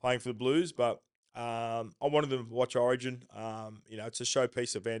playing for the Blues. But I wanted them to watch Origin. It's a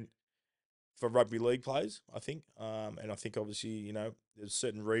showpiece event for rugby league players, I think. And I think obviously, there's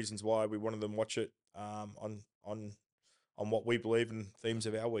certain reasons why we wanted them to watch it on what we believe in themes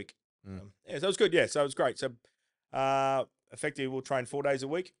of our week. So it was good. Yeah, so it was great. So effectively, we'll train 4 days a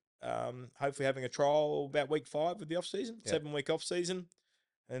week. Hopefully having a trial about week 5 of the off season, 7-week off season,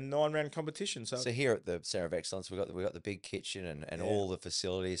 and 9-round competition. So here at the Centre of Excellence, we got the big kitchen and all the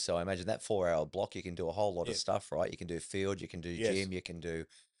facilities. So I imagine that 4-hour block, you can do a whole lot of stuff, right? You can do field, you can do gym, you can do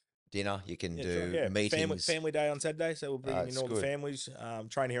dinner, you can do meetings. Family day on Saturday, so we'll bring in all the good. families.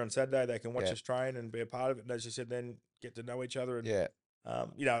 Train here on Saturday, they can watch us train and be a part of it. And as you said, then get to know each other. And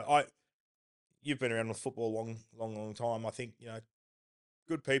you've been around with football long time. I think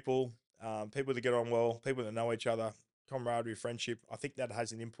good people, people that get on well, people that know each other, camaraderie, friendship. I think that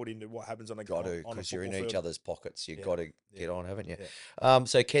has an input into what happens on a Got to, on a because you're in football each field. other's pockets. You've got to get on, haven't you? Yeah.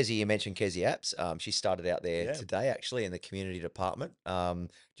 So Kezzy, you mentioned Kezzy Apps. She started out there today, actually, in the community department.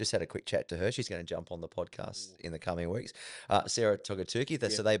 Just had a quick chat to her. She's going to jump on the podcast in the coming weeks. Sarah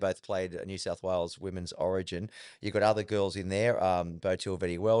Togatuki, so they both played New South Wales Women's Origin. You've got other girls in there, Botil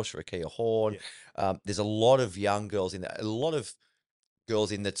Vetty Welsh, Rakia Horn. There's a lot of young girls in there, a lot of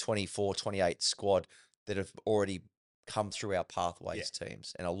girls in the 24, 28 squad that have already come through our pathways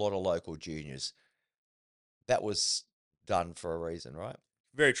teams, and a lot of local juniors. That was done for a reason, right?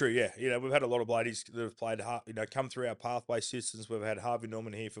 Very true, yeah. We've had a lot of ladies that have played, come through our pathway systems. We've had Harvey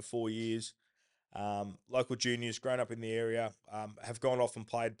Norman here for 4 years. Local juniors grown up in the area have gone off and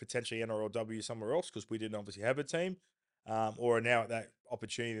played potentially NRLW somewhere else because we didn't obviously have a team, or are now at that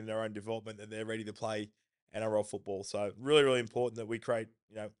opportunity in their own development that they're ready to play NRL football. So really, really important that we create,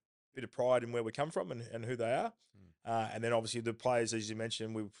 a bit of pride in where we come from and who they are. And then obviously the players, as you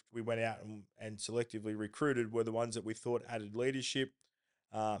mentioned, we went out and selectively recruited were the ones that we thought added leadership,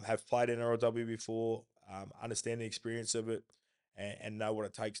 have played NRLW before, understand the experience of it, and know what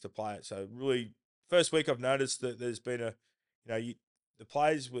it takes to play it. So really, first week I've noticed that there's been the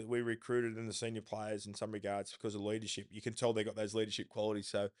players we recruited and the senior players in some regards because of leadership. You can tell they got those leadership qualities.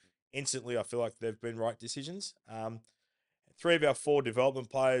 So instantly I feel like they've been right decisions. 3 of our 4 development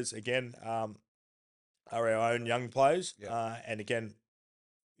players, again, are our own young players. Yeah. And again,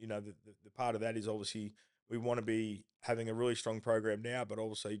 the part of that is obviously we want to be having a really strong program now, but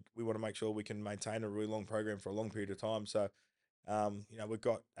also we want to make sure we can maintain a really long program for a long period of time. So, we've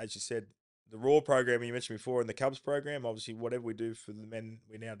got, as you said, the Raw program you mentioned before and the Cubs program. Obviously, whatever we do for the men,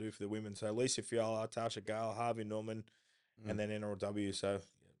 we now do for the women. So, Lisa Fiala, Tasha Gale, Harvey Norman, and then NRLW. So,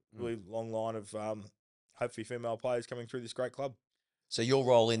 really long line of hopefully female players coming through this great club. So your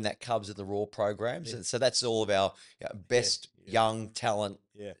role in that Cubs at the Raw programs, and so that's all of our best young talent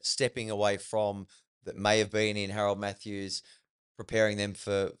stepping away from that may have been in Harold Matthews, preparing them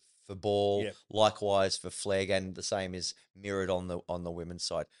for ball. Likewise for flag, and the same is mirrored on the women's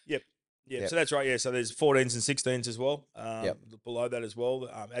side. Yep. So that's right. Yeah, so there's 14s and 16s as well. Below that as well,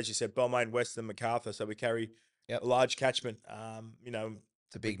 as you said, Balmain, Western, Macarthur. So we carry a large catchment.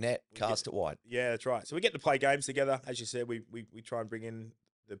 It's a big net, cast it wide. Yeah, that's right. So we get to play games together. As you said, we try and bring in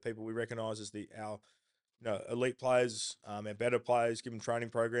the people we recognise as our elite players, our better players, give them training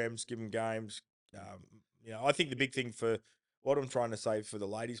programs, give them games. I think the big thing for what I'm trying to say for the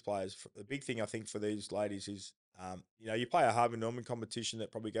ladies players, the big thing I think for these ladies is, you play a Harvey Norman competition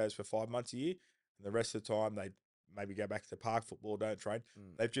that probably goes for 5 months a year, and the rest of the time they maybe go back to park football, don't train.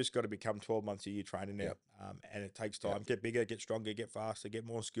 They've just got to become 12 months a year training now. And it takes time. Get bigger, get stronger, get faster, get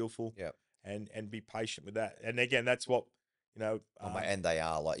more skillful, and be patient with that. And again, that's what, and they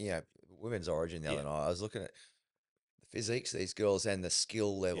are women's origin the other night. I was looking at the physiques of these girls and the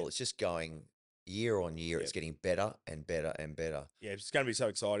skill level. It's just going year on year. It's getting better and better and better. Yeah, it's going to be so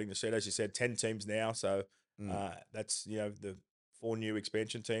exciting to see. As you said, 10 teams now. So that's, the 4 new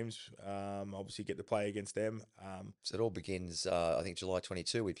expansion teams. Obviously get to play against them. So it all begins, I think, July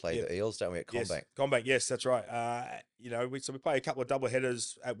 22. We play the Eels, don't we, at Combank? Yes, Combank, yes, that's right. We play a couple of double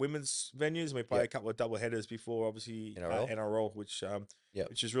headers at women's venues, and we play a couple of double headers before, obviously, NRL, which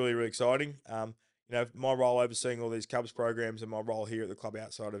is really, really exciting. My role overseeing all these Cubs programs and my role here at the club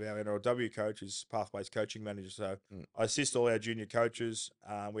outside of our NRLW coach is Pathways Coaching Manager. So I assist all our junior coaches.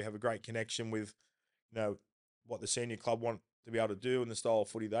 We have a great connection with, what the senior club want to be able to do and the style of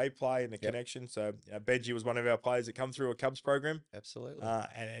footy they play and the connection. So Benji was one of our players that come through a Cubs program. Absolutely.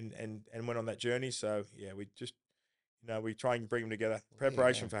 And went on that journey. So we just, we try and bring them together.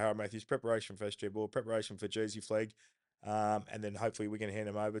 Preparation for Harold Matthews, preparation for SG Ball, preparation for Jersey Flag. And then hopefully we can hand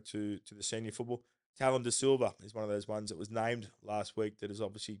them over to the senior football. Talon De Silva is one of those ones that was named last week that has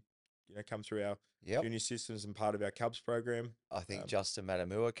obviously, come through our junior systems and part of our Cubs program. I think Justin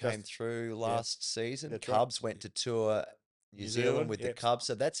Matamua came through last season. That's Cubs went to tour New Zealand with the Cubs.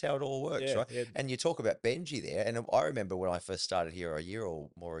 So that's how it all works, right? Yeah. And you talk about Benji there. And I remember when I first started here a year or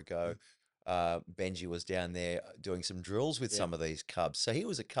more ago, Benji was down there doing some drills with some of these Cubs. So he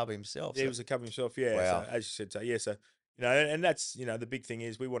was a Cub himself. Yeah, he was a Cub himself, yeah. Wow. So, as you said, so and that's, the big thing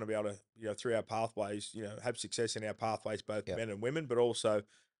is we want to be able to, through our pathways, have success in our pathways, both men and women, but also,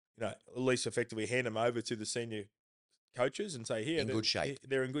 at least effectively hand them over to the senior coaches and say, here, in good shape.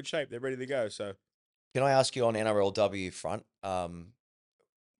 They're in good shape. They're ready to go. So, can I ask you on NRLW front,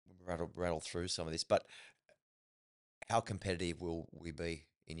 rattle through some of this, but how competitive will we be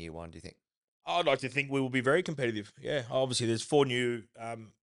in year one, do you think? I'd like to think we will be very competitive. Yeah, obviously there's 4 new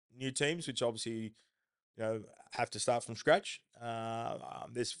teams, which obviously, have to start from scratch.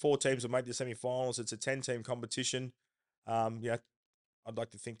 There's 4 teams that make the semi-finals. It's a 10-team competition. I'd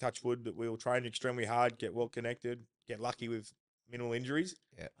like to think, touch wood, that we'll train extremely hard, get well connected, get lucky with minimal injuries.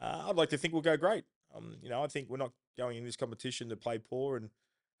 Yeah. I'd like to think we'll go great. I think we're not going in this competition to play poor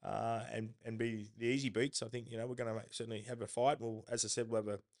and be the easy beats. I think, we're going to certainly have a fight. We'll, as I said, we'll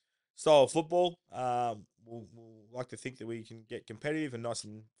have a style of football. We'll like to think that we can get competitive and nice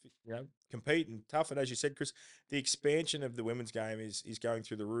and, compete and tough. And as you said, Chris, the expansion of the women's game is going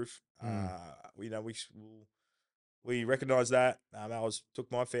through the roof. We recognise that. I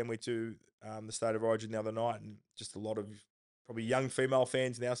took my family to the State of Origin the other night, and just a lot of probably young female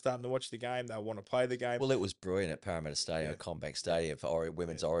fans now starting to watch the game. They want to play the game. Well, it was brilliant at Parramatta Stadium, at Combank Stadium for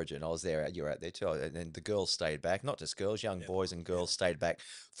Women's Origin. I was there, you were out there too, and the girls stayed back. Not just girls, young boys and girls stayed back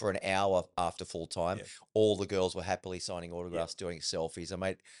for an hour after full time. Yeah. All the girls were happily signing autographs, doing selfies. I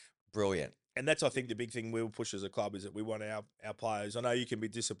made brilliant. And that's, I think, the big thing we'll push as a club is that we want our players. I know you can be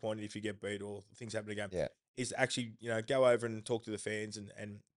disappointed if you get beat or things happen again. Yeah. Is actually, go over and talk to the fans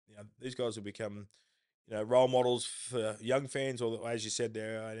and these guys will become, role models for young fans, or as you said,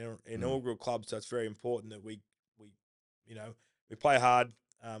 they're inaugural clubs. So it's very important that we play hard.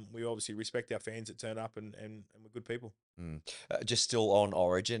 We obviously respect our fans that turn up and we're good people. Just still on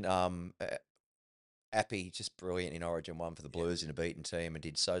Origin, Appy, just brilliant in Origin 1 for the Blues in a beaten team and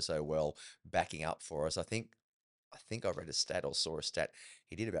did so well backing up for us. I think I read a stat or saw a stat.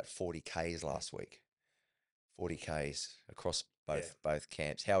 He did about 40 Ks last week. 40 Ks across both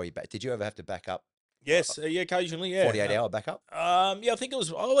camps. How are you back? Did you ever have to back up? Yes, occasionally, yeah. 48-hour backup? Yeah, I think it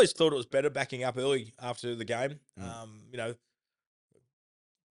was. I always thought it was better backing up early after the game.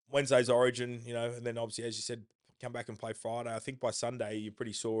 Wednesday's Origin, and then obviously, as you said, come back and play Friday. I think by Sunday you're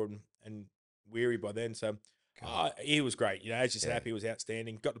pretty sore and weary by then. So he was great. As you said, he was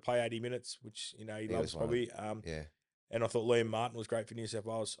outstanding. Got to play 80 minutes, which he loves probably. And I thought Liam Martin was great for New South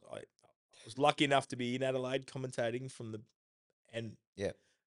Wales. I was lucky enough to be in Adelaide commentating from the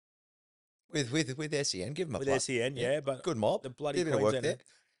with SEN. Give him a with plug. SEN, but good mob. The bloody Did a bit of work Queenslander. there.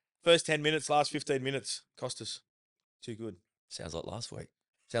 First 10 minutes, last 15 minutes cost us. Too good. Sounds like last week.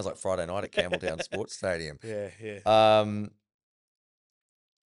 Sounds like Friday night at Campbelltown Sports Stadium. Yeah.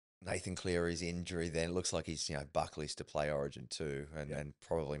 Nathan Cleary's injury then looks like he's Buckley's to play Origin 2 and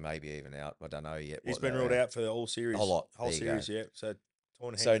probably maybe even out. I don't know yet. He's been ruled out for the whole series. Whole series, yeah. So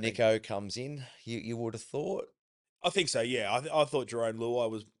torn So Nico comes in. You would have thought. I think so. Yeah, I thought Jerome Luai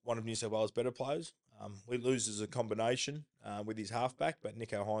was one of New South Wales' better players. We lose as a combination with his halfback, but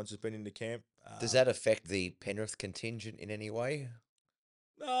Nico Hines has been in the camp. Does that affect the Penrith contingent in any way?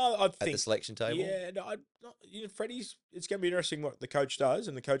 No, I think at the selection table. Yeah, no, Freddie's. It's going to be interesting what the coach does,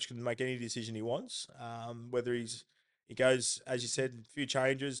 and the coach can make any decision he wants. Whether he goes, as you said, a few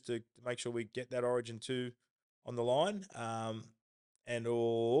changes to make sure we get that Origin 2 on the line,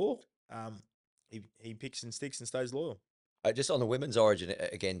 he picks and sticks and stays loyal. Just on the women's Origin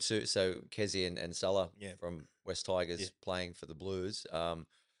again, so Kezi and Sulla from West Tigers playing for the Blues.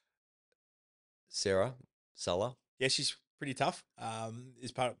 Sarah Sulla. Yeah, she's pretty tough.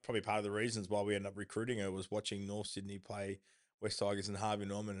 Is probably part of the reasons why we ended up recruiting her was watching North Sydney play West Tigers and Harvey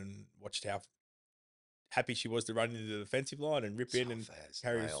Norman and watched how happy she was to run into the defensive line and rip in and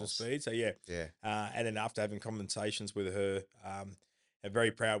carry some speed. So and then after having conversations with her, a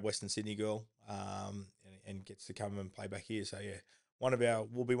very proud Western Sydney girl, and gets to come and play back here. So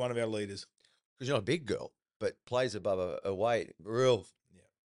will be one of our leaders. Because you're not a big girl, but plays above a weight, real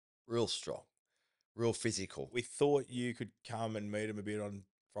strong. Real physical. We thought you could come and meet him a bit on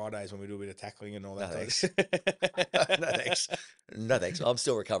Fridays when we do a bit of tackling and all that. No, thanks. No, thanks. I'm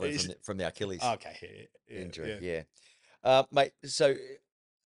still recovering from the Achilles injury. Yeah. Mate, so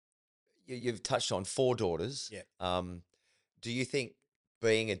you've touched on 4 daughters. Yeah. Do you think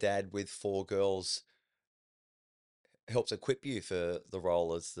being a dad with 4 girls helps equip you for the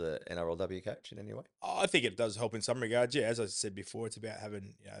role as the NRLW coach in any way? I think it does help in some regards. Yeah, as I said before, it's about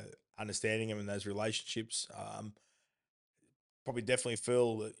having understanding them and those relationships. Probably definitely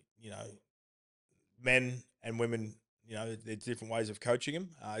feel that men and women, there's different ways of coaching them.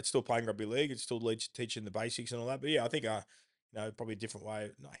 It's still playing rugby league. It's still teaching the basics and all that. But yeah, I think probably a different way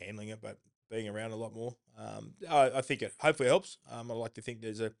of not handling it, but being around a lot more. I think it hopefully helps. I like to think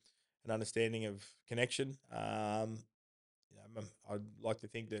there's an understanding of connection. I'd like to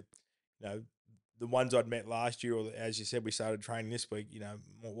think that, the ones I'd met last year, or as you said, we started training this week,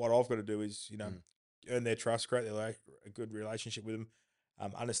 what I've got to do is, earn their trust, create a good relationship with them,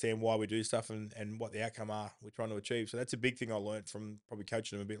 understand why we do stuff and what the outcome are we're trying to achieve. So that's a big thing I learned from probably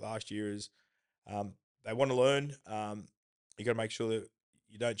coaching them a bit last year is they want to learn. You got to make sure that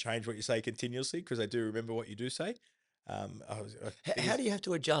you don't change what you say continuously because they do remember what you do say. How do you have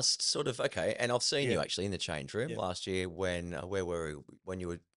to adjust sort of, and I've seen you actually in the change room last year when you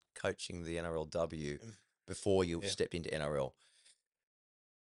were coaching the NRLW before you stepped into NRL.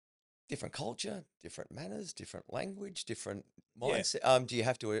 Different culture, different manners, different language, different mindset. Do you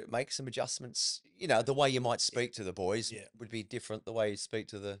have to make some adjustments? The way you might speak to the boys would be different the way you speak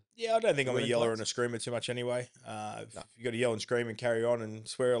to the... Yeah, I don't think I'm a yeller and a screamer too much anyway. If you got to yell and scream and carry on and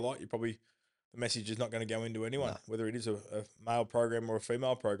swear a lot, the message is not going to go into anyone, whether it is a male program or a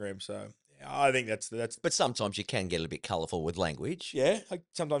female program. So I think that's. But sometimes you can get a little bit colourful with language. Yeah,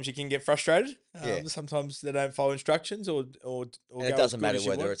 sometimes you can get frustrated. Sometimes they don't follow instructions or and it doesn't matter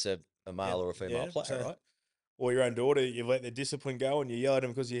whether it's a male or a female player, right? Or your own daughter, you let their discipline go and you yell at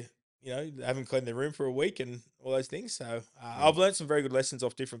them because they haven't cleaned their room for a week and all those things. So I've learned some very good lessons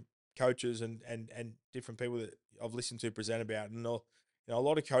off different coaches and different people that I've listened to present about, and a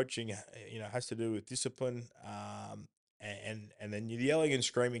lot of coaching, has to do with discipline, and then the yelling and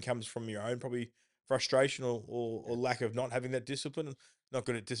screaming comes from your own probably frustration or lack of not having that discipline. Not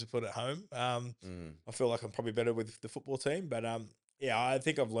good at discipline at home. I feel like I'm probably better with the football team, but I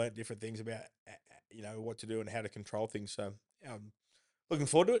think I've learned different things about what to do and how to control things. So I'm looking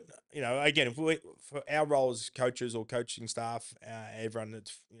forward to it. Again, for our role as coaches or coaching staff, everyone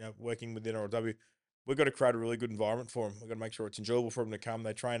that's working within NRLW, we've got to create a really good environment for them. We've got to make sure it's enjoyable for them to come.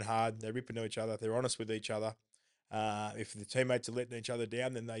 They train hard. They rip into each other. They're honest with each other. If the teammates are letting each other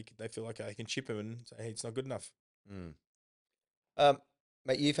down, then they feel like they can chip him and say, hey, it's not good enough. Mm. Um,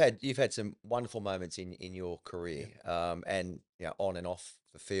 Mate, you've had some wonderful moments in your career, and on and off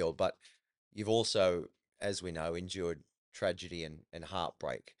the field, but you've also, as we know, endured tragedy and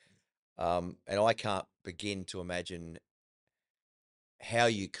heartbreak. And I can't begin to imagine how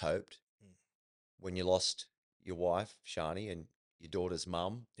you coped Mm. when you lost your wife, Shani, and your daughter's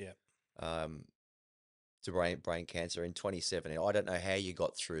mum, Yeah. um, to brain cancer in 2017. I don't know how you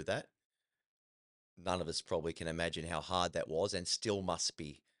got through that. None of us probably can imagine how hard that was, and still must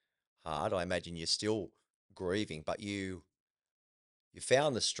be hard. I imagine you're still grieving, but you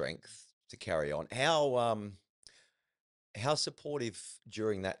found the strength to carry on. How supportive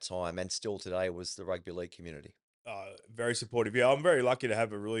during that time and still today was the rugby league community? Very supportive. Yeah, I'm very lucky to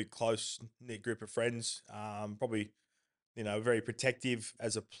have a really close knit group of friends. Probably, very protective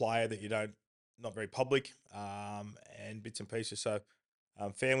as a player that you don't, not very public, and bits and pieces. So,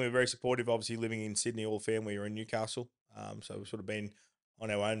 family were very supportive. Obviously, living in Sydney, all family are in Newcastle. So we've sort of been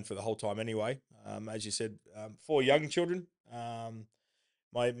on our own for the whole time anyway. As you said, 4 young children.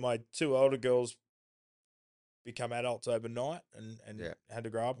 My two older girls become adults overnight and Yeah. had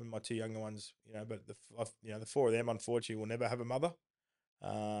to grow up, and my two younger ones, but the four of them unfortunately will never have a mother.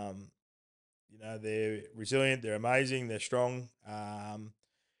 Um, they're resilient, they're amazing, they're strong. As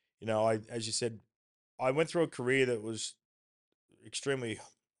you said, I went through a career that was extremely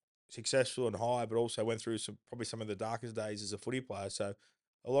successful and high, but also went through probably some of the darkest days as a footy player. So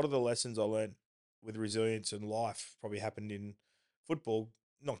a lot of the lessons I learned with resilience and life probably happened in football.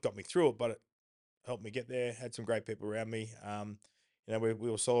 Not got me through it, but it helped me get there. Had some great people around me. We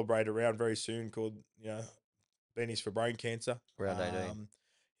will celebrate a round very soon called Beanies for Brain Cancer. Round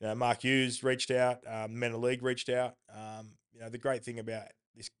 18. Mark Hughes reached out. Men of League reached out. The great thing about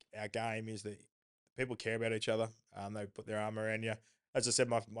our game is that people care about each other. They put their arm around you. As I said,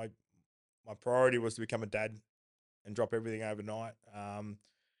 my priority was to become a dad and drop everything overnight. I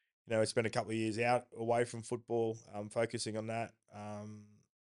spent a couple of years out away from football, focusing on that.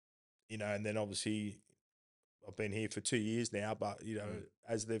 And then obviously I've been here for 2 years now, but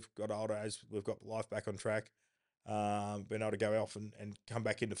as they've got older, as we've got life back on track, been able to go off and come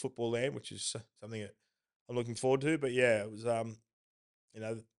back into football land, which is something that I'm looking forward to. But yeah, it was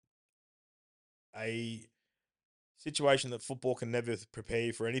a situation that football can never prepare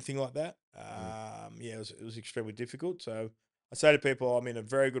you for anything like that. It was extremely difficult. So I say to people, I'm in a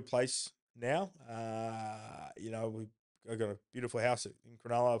very good place now. I've got a beautiful house in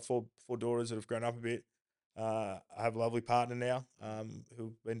Cronulla, four daughters that have grown up a bit. I have a lovely partner now,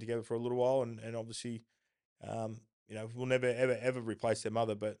 who've been together for a little while, and obviously, we'll never ever replace their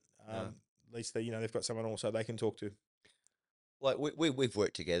mother, but No. at least they've got someone also they can talk to. Like we've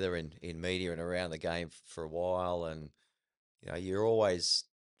worked together in media and around the game for a while, and you're always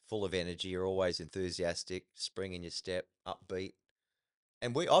full of energy, you're always enthusiastic, spring in your step, upbeat.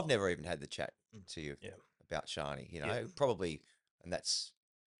 And I've never even had the chat to you Yeah. about Shani, Yeah. probably, and that's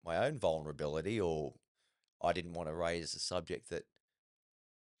my own vulnerability, or I didn't want to raise a subject that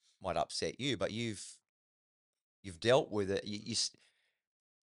might upset you, but you've dealt with it.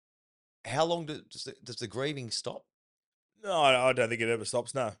 How long does the grieving stop? No, I don't think it ever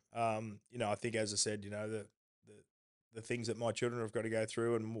stops. No, I think as I said, the things that my children have got to go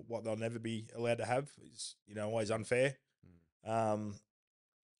through and what they'll never be allowed to have is always unfair. Um,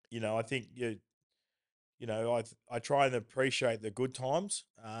 I think I try and appreciate the good times.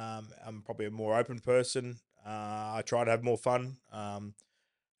 I'm probably a more open person. I try to have more fun.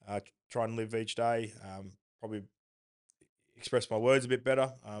 I try and live each day. Probably express my words a bit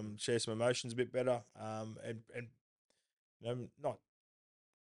better. Share some emotions a bit better. And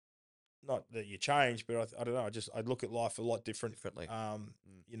not that you change, but I don't know. I look at life a lot Differently. And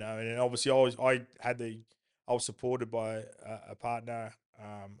obviously I was supported by a partner.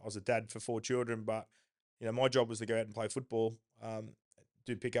 I was a dad for 4 children, but my job was to go out and play football,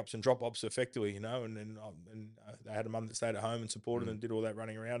 do pickups and drop ups effectively, and they had a mum that stayed at home and supported them, did all that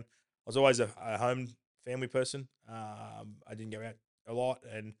running around. I was always a home family person. I didn't go out a lot,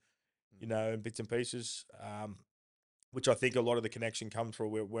 and bits and pieces. Which I think a lot of the connection comes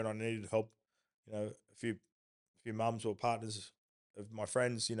from when I needed help. A few mums or partners of my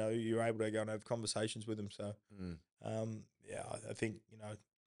friends, you're able to go and have conversations with them. So, Mm. I think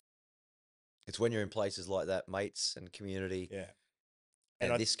It's when you're in places like that, mates and community, yeah,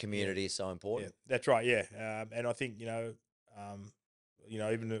 and I this community is so yeah, important. that's right, yeah, and I think even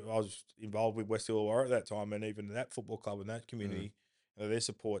though I was involved with West Illawarra at that time, and even that football club and that community, their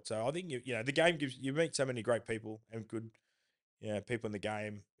support. So I think the game gives you meet so many great people and good people in the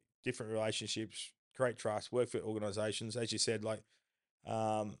game, different relationships, create trust, work for organisations. As you said, like,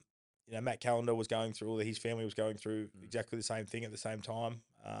 Matt Callender was going through, his family was going through exactly the same thing at the same time,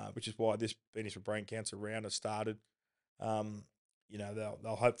 which is why this Beanies for Brain Cancer round has started.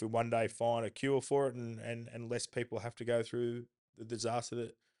 They'll hopefully one day find a cure for it, and less people have to go through the disaster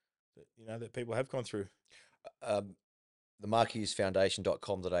that people have gone through. The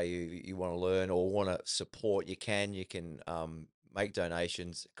markhughesfoundation.com.au, you want to learn or want to support, you can make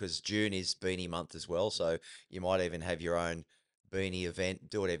donations, because June is Beanie Month as well, so you might even have your own beanie event.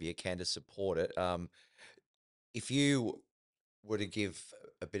 Do whatever you can to support it. If you were to give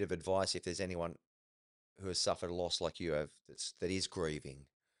a bit of advice, if there's anyone who has suffered a loss like you have that is grieving,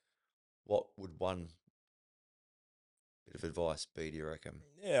 what would one bit of advice be, do you reckon?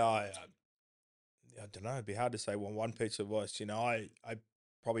 Yeah, I don't know. It'd be hard to say one piece of advice. I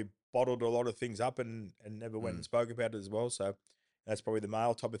probably bottled a lot of things up and never went and spoke about it as well. So that's probably the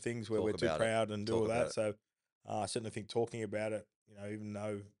male type of things where Talk we're too about it. proud and do Talk all about that. it. So I certainly think talking about it, even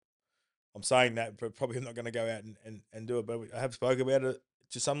though I'm saying that, but probably I'm not going to go out and do it. But I have spoke about it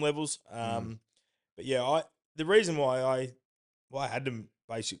to some levels. But yeah, the reason why I had to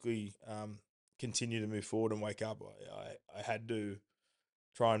basically continue to move forward and wake up, I had to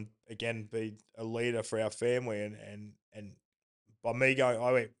try and again be a leader for our family, and by me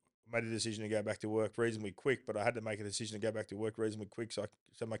going, made a decision to go back to work reasonably quick, but I had to make a decision to go back to work reasonably quick so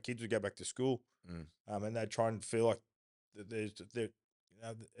my kids would go back to school, and they'd try and feel like there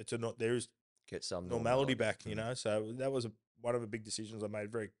is Get some normality back, So that was one of the big decisions I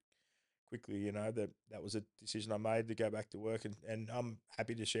made very quickly. That was a decision I made to go back to work, and I'm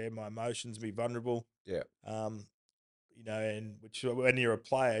happy to share my emotions, be vulnerable. Yeah. And which when you're a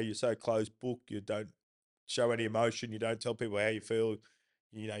player, you're so closed book, you don't show any emotion, you don't tell people how you feel.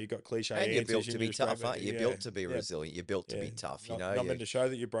 You've got cliche And answers. you're built to be tough, aren't you? You're built to be Yeah, resilient. You're built to be tough, Not meant to show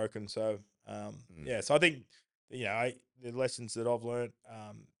that you're broken. So, So I think, the lessons that I've learned,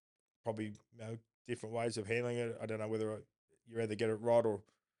 probably, different ways of handling it. I don't know whether you either get it right or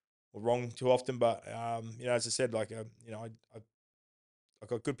wrong too often, but, as I said, like, I've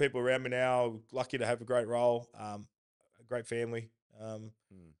got good people around me now. Lucky to have a great role, a great family, and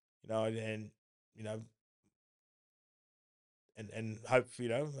and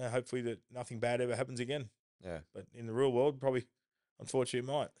hopefully that nothing bad ever happens again. Yeah. But in the real world, probably, unfortunately,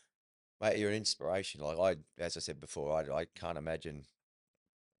 it might. Mate, you're an inspiration. Like as I said before, I can't imagine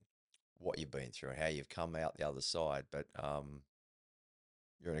what you've been through and how you've come out the other side. But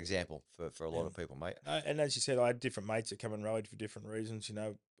you're an example for a lot of people, mate. And as you said, I had different mates that come and rallied for different reasons.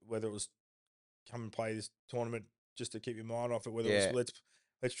 Whether it was come and play this tournament just to keep your mind off it, whether it was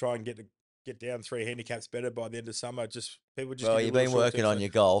let's try and get down 3 handicaps better by the end of summer. Just people just. Well, you've been working on your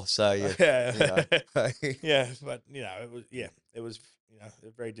goal, so you. Yeah, yeah, but it was a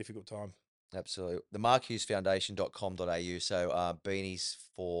very difficult time. Absolutely. The markhughesfoundation.com.au. So Beanies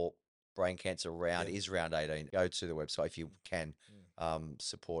for Brain Cancer round is round 18. Go to the website if you can.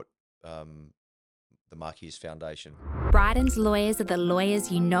 Support the Mark Hughes Foundation. Bryden's lawyers are the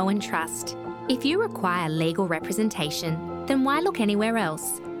lawyers you know and trust. If you require legal representation, then why look anywhere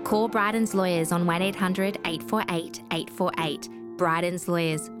else? Call Bryden's lawyers on 1800 848 848. Bryden's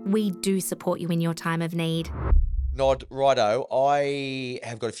lawyers, we do support you in your time of need. Nod, righto. I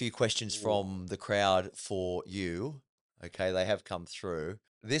have got a few questions from the crowd for you. Okay, they have come through.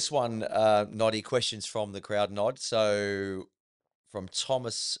 This one, Noddy, questions from the crowd, Nod. So from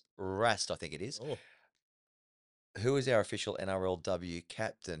Thomas Rast, I think it is. Oh. Who is our official NRLW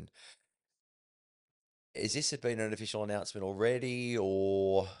captain? Is this been an official announcement already,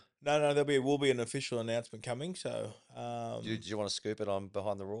 or no? There will be an official announcement coming. So, do you want to scoop it on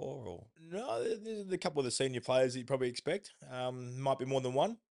behind the roar, or no? There's a couple of the senior players that you probably expect. Might be more than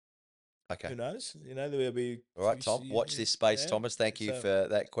one. Okay, who knows? There'll be. All right, Tom. Watch this space, Thomas. Thank you for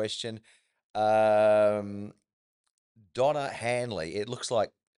that question. Donna Hanley. It looks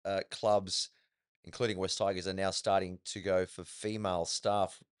like clubs, including West Tigers, are now starting to go for female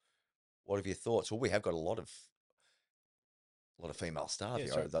staff. What have your thoughts? Well, we have got a lot of female staff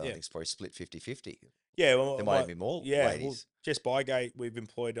here. I think it's probably split 50-50. Yeah, well, there might even be more ladies. Well, Jess Bygate, we've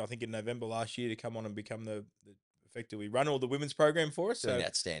employed, I think, in November last year to come on and become the effectively run all the women's program for us. Doing an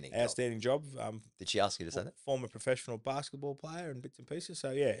outstanding job. Did she ask you to say that? Former professional basketball player and bits and pieces.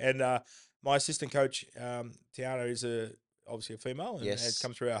 So yeah, and my assistant coach Tiana is obviously a female and has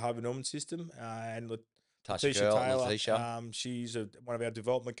come through our Harvey Norman system. And Letitia Taylor, she's one of our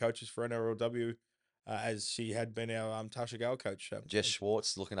development coaches for NRLW. As she had been our Tasha Gale coach. Jess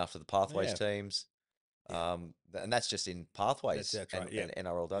Schwartz looking after the Pathways teams. And that's just in Pathways that's right, and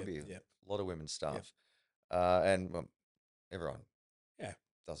NRLW. Yeah. A lot of women's staff. And everyone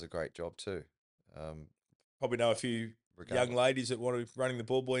does a great job too. Probably know a few young ladies that want to be running the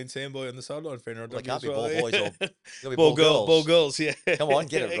ball boy and sandboy on the sideline for NRLW. They can't as be well. ball boys or they'll be ball girls. girls. Yeah, Come on,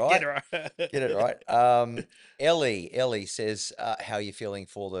 get it right. Get it right. Get it right. Ellie says, how are you feeling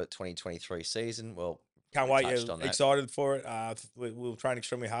for the 2023 season? Well, Can't we wait. touched Yeah, on that. excited for it. We'll train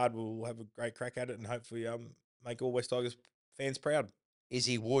extremely hard. We'll have a great crack at it, and hopefully, make all West Tigers fans proud.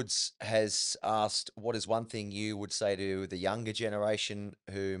 Izzy Woods has asked, what is one thing you would say to the younger generation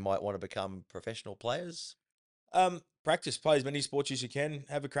who might want to become professional players? Practice, play as many sports as you can.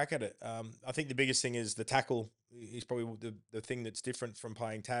 Have a crack at it. I think the biggest thing is the tackle is probably the thing that's different from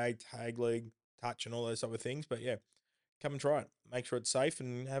playing tag league, touch, and all those type of things. But yeah, come and try it. Make sure it's safe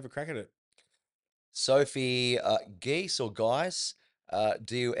and have a crack at it. Sophie, Geese or Guys,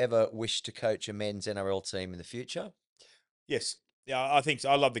 do you ever wish to coach a men's NRL team in the future? Yes. Yeah, I think so.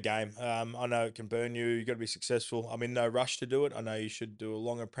 I love the game. I know it can burn you. You've got to be successful. I'm in no rush to do it. I know you should do a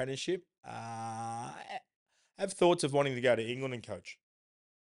long apprenticeship. Have thoughts of wanting to go to England and coach.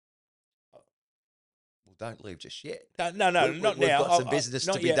 Well, don't leave just yet. No, not We've now. got some business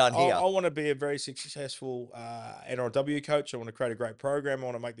to not be yet. done here. I want to be a very successful NRLW coach. I want to create a great program. I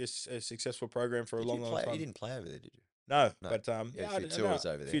want to make this a successful program for a long time. You didn't play over there, did you? No, No. but Yeah, a few tours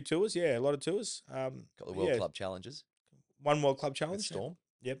over there. A few tours, yeah, a lot of tours. Got the World Club challenges. One World Club challenge. Storm.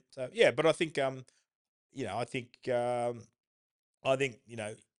 Yep. So yeah, but I think I think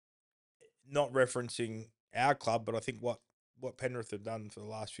not referencing our club, but I think what Penrith have done for the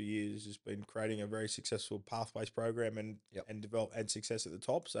last few years has been creating a very successful pathways program and develop and success at the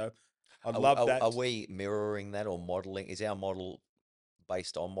top. So I'd love that. Are we mirroring that or modelling? Is our model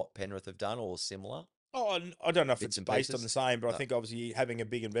based on what Penrith have done or similar? Oh, I don't know if Bits it's and based on pieces? the same, but No. I think obviously having a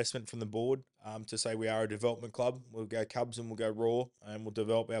big investment from the board to say we are a development club. We'll go Cubs and we'll go Raw and we'll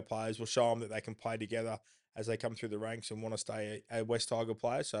develop our players. We'll show them that they can play together as they come through the ranks and want to stay a West Tiger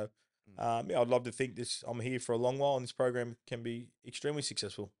player. So, yeah, I'd love to think I'm here for a long while and this program can be extremely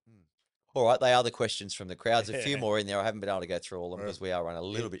successful. All right, they are the questions from the crowds. A few more in there. I haven't been able to go through all of them because we are running a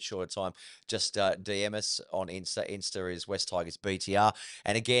little bit short of time. Just DM us on Insta. Insta is West Tigers BTR.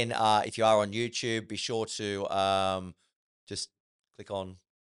 And again, if you are on YouTube, be sure to just click on,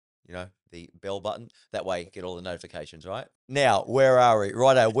 the bell button. That way, you get all the notifications, right? Now, where are we?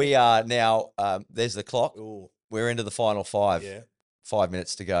 Righto, we are now, there's the clock. Ooh. We're into the final 5. Yeah. 5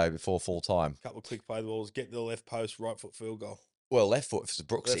 minutes to go before full time. Couple of click play the balls, get to the left post, right foot field goal. Well, left foot for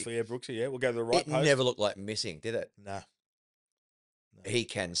Brooksy. Left foot, yeah, Brooksy, yeah. We'll go to the right It post. never looked like missing, did it? Nah. He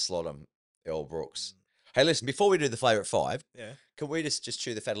can slot him, Earl Brooks. Hey, listen, before we do the favourite 5, Yeah. can we just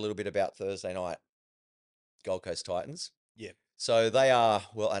chew the fat a little bit about Thursday night Gold Coast Titans? Yeah. So they are,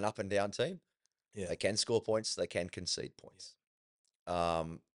 well, an up and down team. Yeah. They can score points. They can concede points.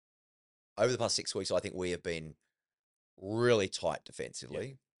 Over the past 6 weeks, I think we have been really tight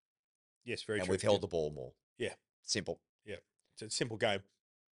defensively. Yes, very and true. we've held the ball more. Yeah. Simple. Yeah. It's a simple game.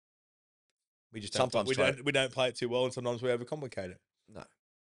 We just Sometimes we don't play it too well, and sometimes we overcomplicate it. No.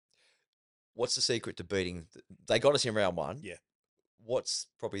 What's the secret to beating? They got us in round 1. Yeah. What's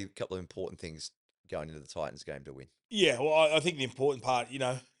probably a couple of important things going into the Titans game to win? Yeah, well, I think the important part,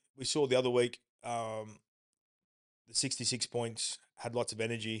 we saw the other week, the 66 points, had lots of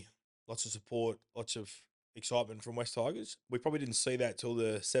energy, lots of support, lots of excitement from West Tigers. We probably didn't see that till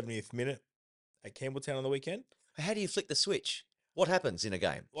the 70th minute at Campbelltown on the weekend. How do you flick the switch? What happens in a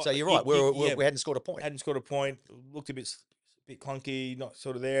game? Well, So you're right. yeah. We hadn't scored a point. Hadn't scored a point, looked a bit clunky, not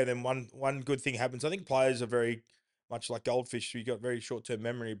sort of there. Then one good thing happens. I think players are very much like goldfish. You got very short-term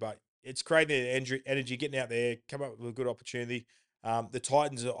memory, but it's creating the energy, getting out there, come up with a good opportunity. The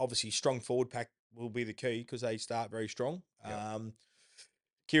Titans are obviously strong forward pack will be the key because they start very strong. Yep.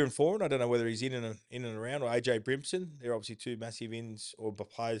 Kieran Foran, I don't know whether he's in and around, or AJ Brimson. They're obviously two massive ins or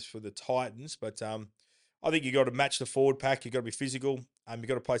players for the Titans, but I think you got to match the forward pack. You got to be physical. You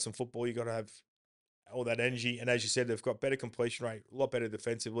got to play some football. You got to have all that energy. And as you said, they've got better completion rate, a lot better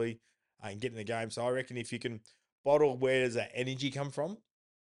defensively, and get in the game. So I reckon if you can bottle where does that energy come from,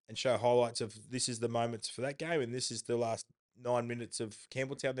 and show highlights of this is the moments for that game, and this is the last 9 minutes of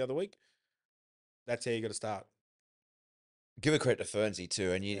Campbelltown the other week. That's how you got to start. Give a credit to Fernsey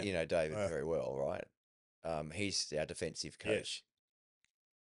too, and you know David Yeah. very well, right? He's our defensive Yeah. coach.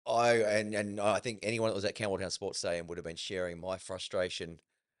 I think anyone that was at Campbelltown Sports Stadium would have been sharing my frustration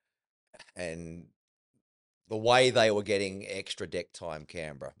and the way they were getting extra deck time,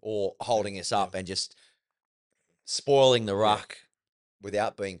 Canberra, or holding us up and just spoiling the ruck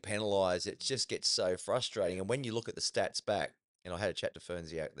without being penalised. It just gets so frustrating. And when you look at the stats back, and I had a chat to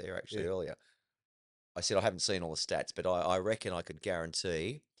Fernsey out there actually earlier, I said I haven't seen all the stats, but I reckon I could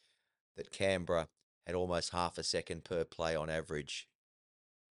guarantee that Canberra had almost half a second per play on average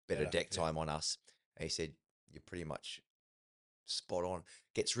better deck yeah. time on us. And he said, you're pretty much spot on.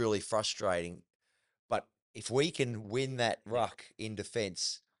 Gets really frustrating. But if we can win that ruck in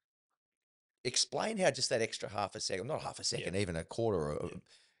defence, explain how just that extra half a second, not half a second, even a quarter,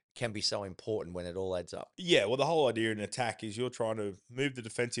 can be so important when it all adds up. Yeah, well, the whole idea in attack is you're trying to move the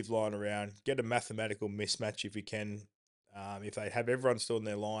defensive line around, get a mathematical mismatch if you can. If they have everyone still in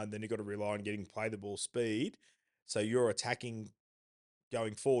their line, then you've got to rely on getting play the ball speed. So you're attacking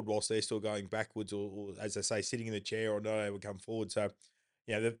going forward whilst they're still going backwards, or as I say, sitting in the chair or not able to come forward. So,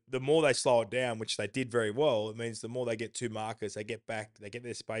 the more they slow it down, which they did very well, it means the more they get two markers, they get back, they get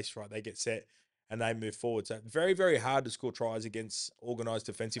their space right, they get set, and they move forward. So very, very hard to score tries against organised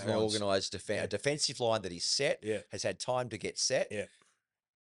defensive An lines. organised a defensive line that is set, Yeah. has had time to get set, Yeah.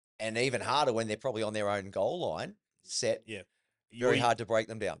 and even harder when they're probably on their own goal line, set. Yeah. Very hard to break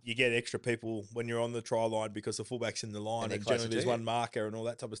them down. You get extra people when you're on the try line because the fullback's in the line and generally there's one marker and all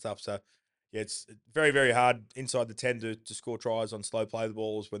that type of stuff. So, it's very, very hard inside the 10 to score tries on slow play the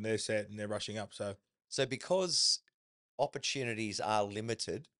balls when they're set and they're rushing up. So because opportunities are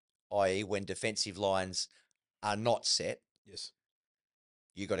limited, i.e. when defensive lines are not set, yes,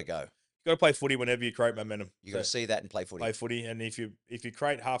 you got to go. You got to play footy whenever you create momentum. You got to see that and play footy. Play footy, and if you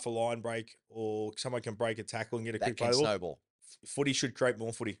create half a line break or someone can break a tackle and get a quick play, snowball. Footy should create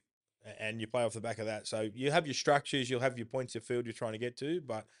more footy, and you play off the back of that. So you have your structures, you'll have your points of field you're trying to get to,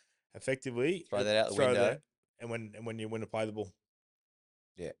 but effectively throw that out the window. And when you win to play the ball,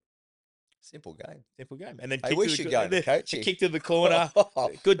 yeah, simple game. and then I wish you go to coaching. Kick to the corner,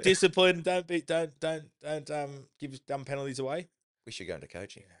 good discipline. Don't give dumb penalties away. We should go into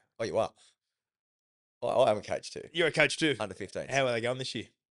coaching. Oh, you are. I'm a coach too. You're a coach too. Under 15. How are they going this year?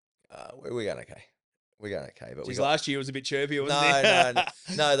 We're going okay. We're going okay. But last year was a bit chirpy, wasn't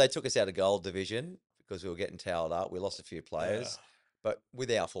it? No. They took us out of gold division because we were getting towed up. We lost a few players. But with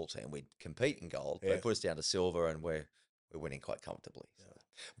our full team, we'd compete in gold. They put us down to silver and we're winning quite comfortably. So.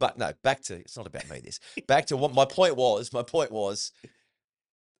 But no, back to, it's not about me this. Back to what my point was,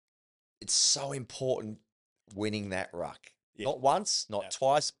 it's so important winning that ruck. Yeah. Not once, not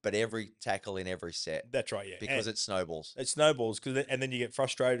twice, but every tackle in every set. That's right, yeah. Because it snowballs. It snowballs, and then you get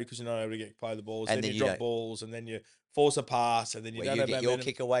frustrated because you're not able to play the balls. And then you drop balls, and then you force a pass, and then you don't have get your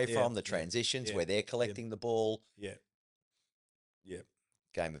kick away from, the transitions where they're collecting the ball. Yeah.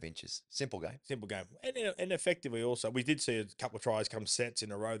 Game of inches. Simple game. And effectively also, we did see a couple of tries come sets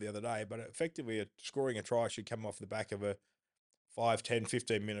in a row the other day, but effectively scoring a try should come off the back of a 5, 10,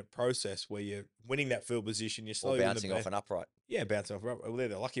 15-minute process where you're winning that field position. You're slowly bouncing off an upright. Yeah, bouncing off an upright. Well, they're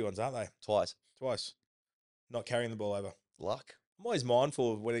the lucky ones, aren't they? Twice. Not carrying the ball over. Luck. I'm always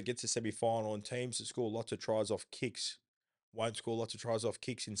mindful of when it gets to semi-final and teams that score lots of tries off kicks won't score lots of tries off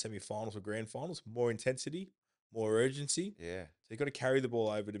kicks in semi-finals or grand finals. More intensity, more urgency. Yeah. So you've got to carry the ball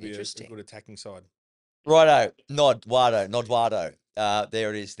over to be a good attacking side. Righto. Nodwado. There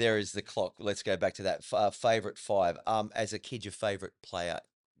it is. There is the clock. Let's go back to that. Favourite 5. As a kid, your favourite player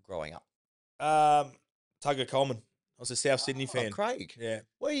growing up? Tugger Coleman. I was a South Sydney fan. Craig. Yeah.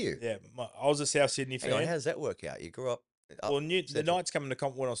 Were you? Yeah. I was a South Sydney fan. Hang on, how does that work out? You grew up. Well, the Knights coming to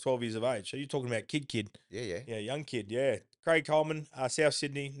comp when I was 12 years of age. So you're talking about kid. Yeah, young kid. Yeah. Craig Coleman, South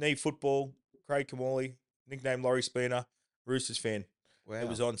Sydney, knee football. Craig Kimmorley, nickname Laurie Spooner, Roosters fan. Wow. It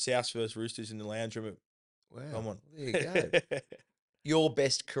was on South versus Roosters in the lounge room. Come on. There you go. Your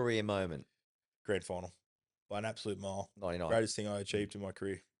best career moment? Grand final. By an absolute mile. 99. Greatest thing I achieved in my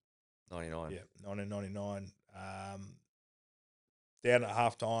career. 99. Yeah, 1999. Down at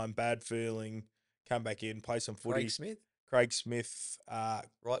halftime, bad feeling, come back in, play some footy. Craig Smith.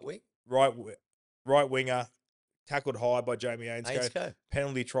 Right wing? Right winger, tackled high by Jamie Ainscough.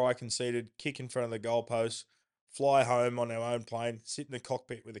 Penalty try conceded, kick in front of the goalpost, fly home on our own plane, sit in the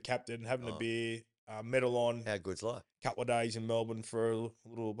cockpit with the captain, having a beer, medal on. How good's life? Couple of days in Melbourne for a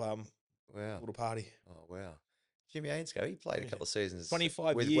little little party. Oh, wow. Jimmy Ainscough, he played a couple of seasons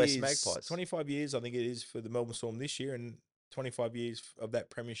 25 with years, West Magpies. 25 years, I think it is, for the Melbourne Storm this year, and 25 years of that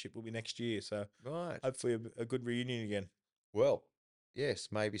premiership will be next year. So hopefully a good reunion again. Well, yes,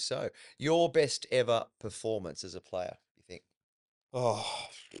 maybe so. Your best ever performance as a player, you think? Oh,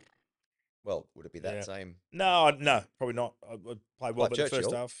 well, would it be that same? No, probably not. I played well, but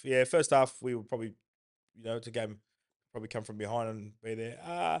the first half we were probably, it's a game, probably come from behind and be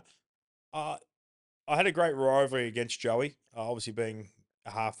there. I had a great rivalry against Joey, obviously being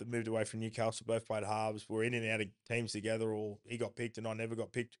a half that moved away from Newcastle. Both played halves. We're in and out of teams together, or he got picked and I never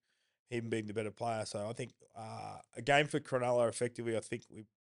got picked, him being the better player. So I think a game for Cronulla, effectively, I think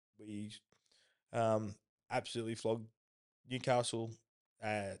we absolutely flogged Newcastle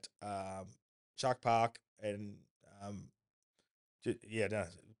at Shark Park, and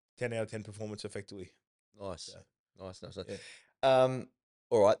 10 out of 10 performance effectively. Nice. So, Nice. yeah.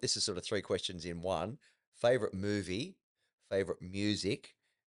 All right, this is sort of 3 questions in one. Favorite movie, favorite music,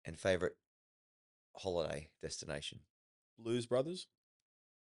 and favorite holiday destination. Blues Brothers.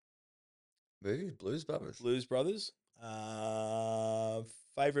 Movie, Blues Brothers. Blues Brothers.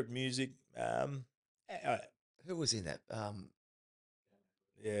 Favorite music. Who was in that?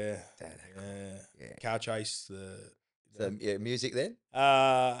 Yeah. Dan Aykroyd. Yeah. Car Chase. So, music then?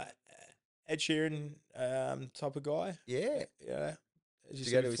 Ed Sheeran type of guy. Yeah. Yeah. Did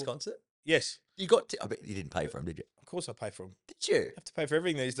you go to his concert? Yes. You got I bet you didn't pay for him, did you? Of course I pay for him. Did you? I have to pay for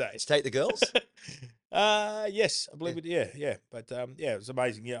everything these Did days. you take the girls? Yes, I believe it. Yeah. But yeah, it was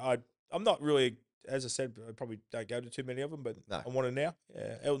amazing. Yeah, I'm not really, as I said, I probably don't go to too many of them, but No. I want to now.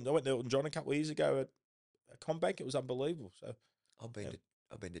 Yeah, I went to Elton John a couple of years ago at Combank. It was unbelievable. So I've been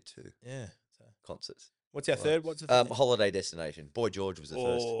to 2 yeah. So concerts. what's our Right. third? What's the third? Holiday destination. Boy George was the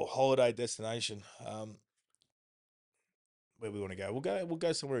first. Holiday destination. Where we want to go? We'll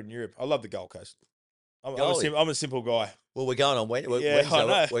go somewhere in Europe. I love the Gold Coast. I'm a simple guy. Well, we're going on Wednesday. Yeah, I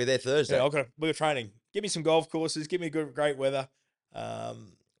know. We're there Thursday. Yeah, we got training. Give me some golf courses. Give me great weather.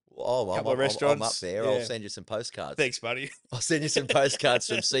 Couple of restaurants. I'm up there. Yeah. I'll send you some postcards. Thanks, buddy. I'll send you some postcards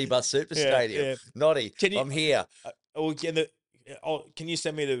from Seabus Super Stadium. Yeah. Noddy, Can you- I'm here. Can you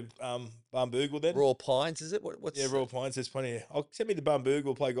send me to Barnbougle then? Raw Pines, is it? What's Yeah, Royal Pines. There's plenty. Send me to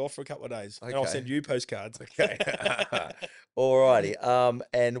Barnbougle, play golf for a couple of days, and I'll Okay. send you postcards. Okay. Alrighty.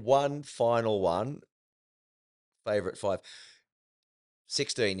 And one final one. Favorite 5.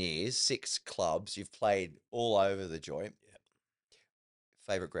 16 years, 6 clubs. You've played all over the joint. Yeah.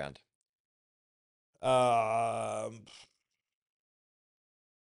 Favorite ground.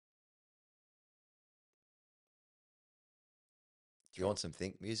 Do you want some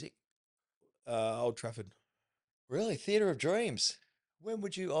think music? Old Trafford. Really? Theatre of Dreams. When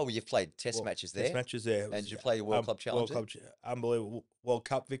would you? Oh, you've played test matches there. Test matches there. And did you play your World Club Challenge? World Club, unbelievable World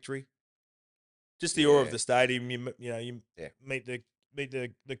Cup victory. Just the aura of Yeah. the stadium. You Yeah. meet the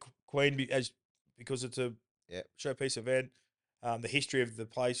Queen because it's a Yeah. showpiece event. The history of the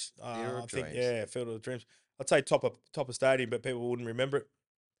place. Theatre of I think Dreams. Field of Dreams. I'd say top of stadium, but people wouldn't remember it.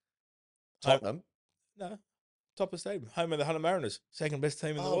 Tottenham. No, top of stadium. Home of the Hunter Mariners. Second best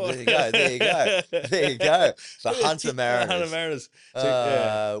team in the Oh, world. there you go. There you go. The Hunter Mariners. The Hunter Mariners.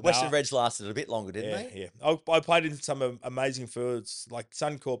 So, Western No, Reds lasted a bit longer, didn't yeah, they? yeah. I played in some amazing fields, like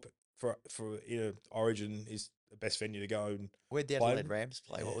Suncorp for Origin is the best venue to go. And Where'd the Played Adelaide them. Rams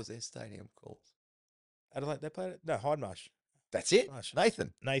play? What Yeah. was their stadium called? Adelaide, they played it. No, Hydemarsh. That's it. Nice.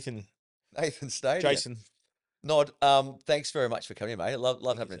 Nathan Stadium. Jason. Nod. Thanks very much for coming, mate. Love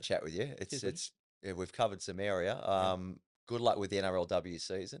having you, a sir. chat with you. Cheers, It's we've covered some area. Good luck with the NRLW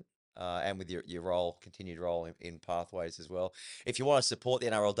season. And with your continued role in pathways as well. If you want to support the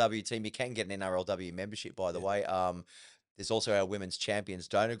NRLW team, you can get an NRLW membership, by the way. There's also our Women's Champions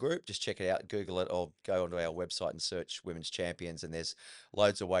donor group. Just check it out, Google it, or go onto our website and search Women's Champions. And there's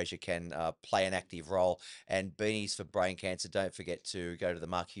loads of ways you can play an active role. And Beanies for Brain Cancer, don't forget to go to the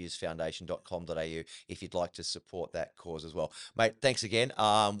markhughesfoundation.com.au if you'd like to support that cause as well. Mate, thanks again.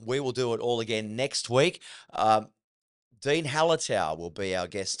 We will do it all again next week. Dean Hallertau will be our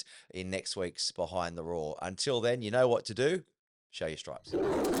guest in next week's Behind the Roar. Until then, you know what to do. Show your stripes.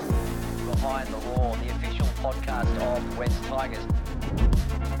 Behind the Roar, the official podcast of West Tigers.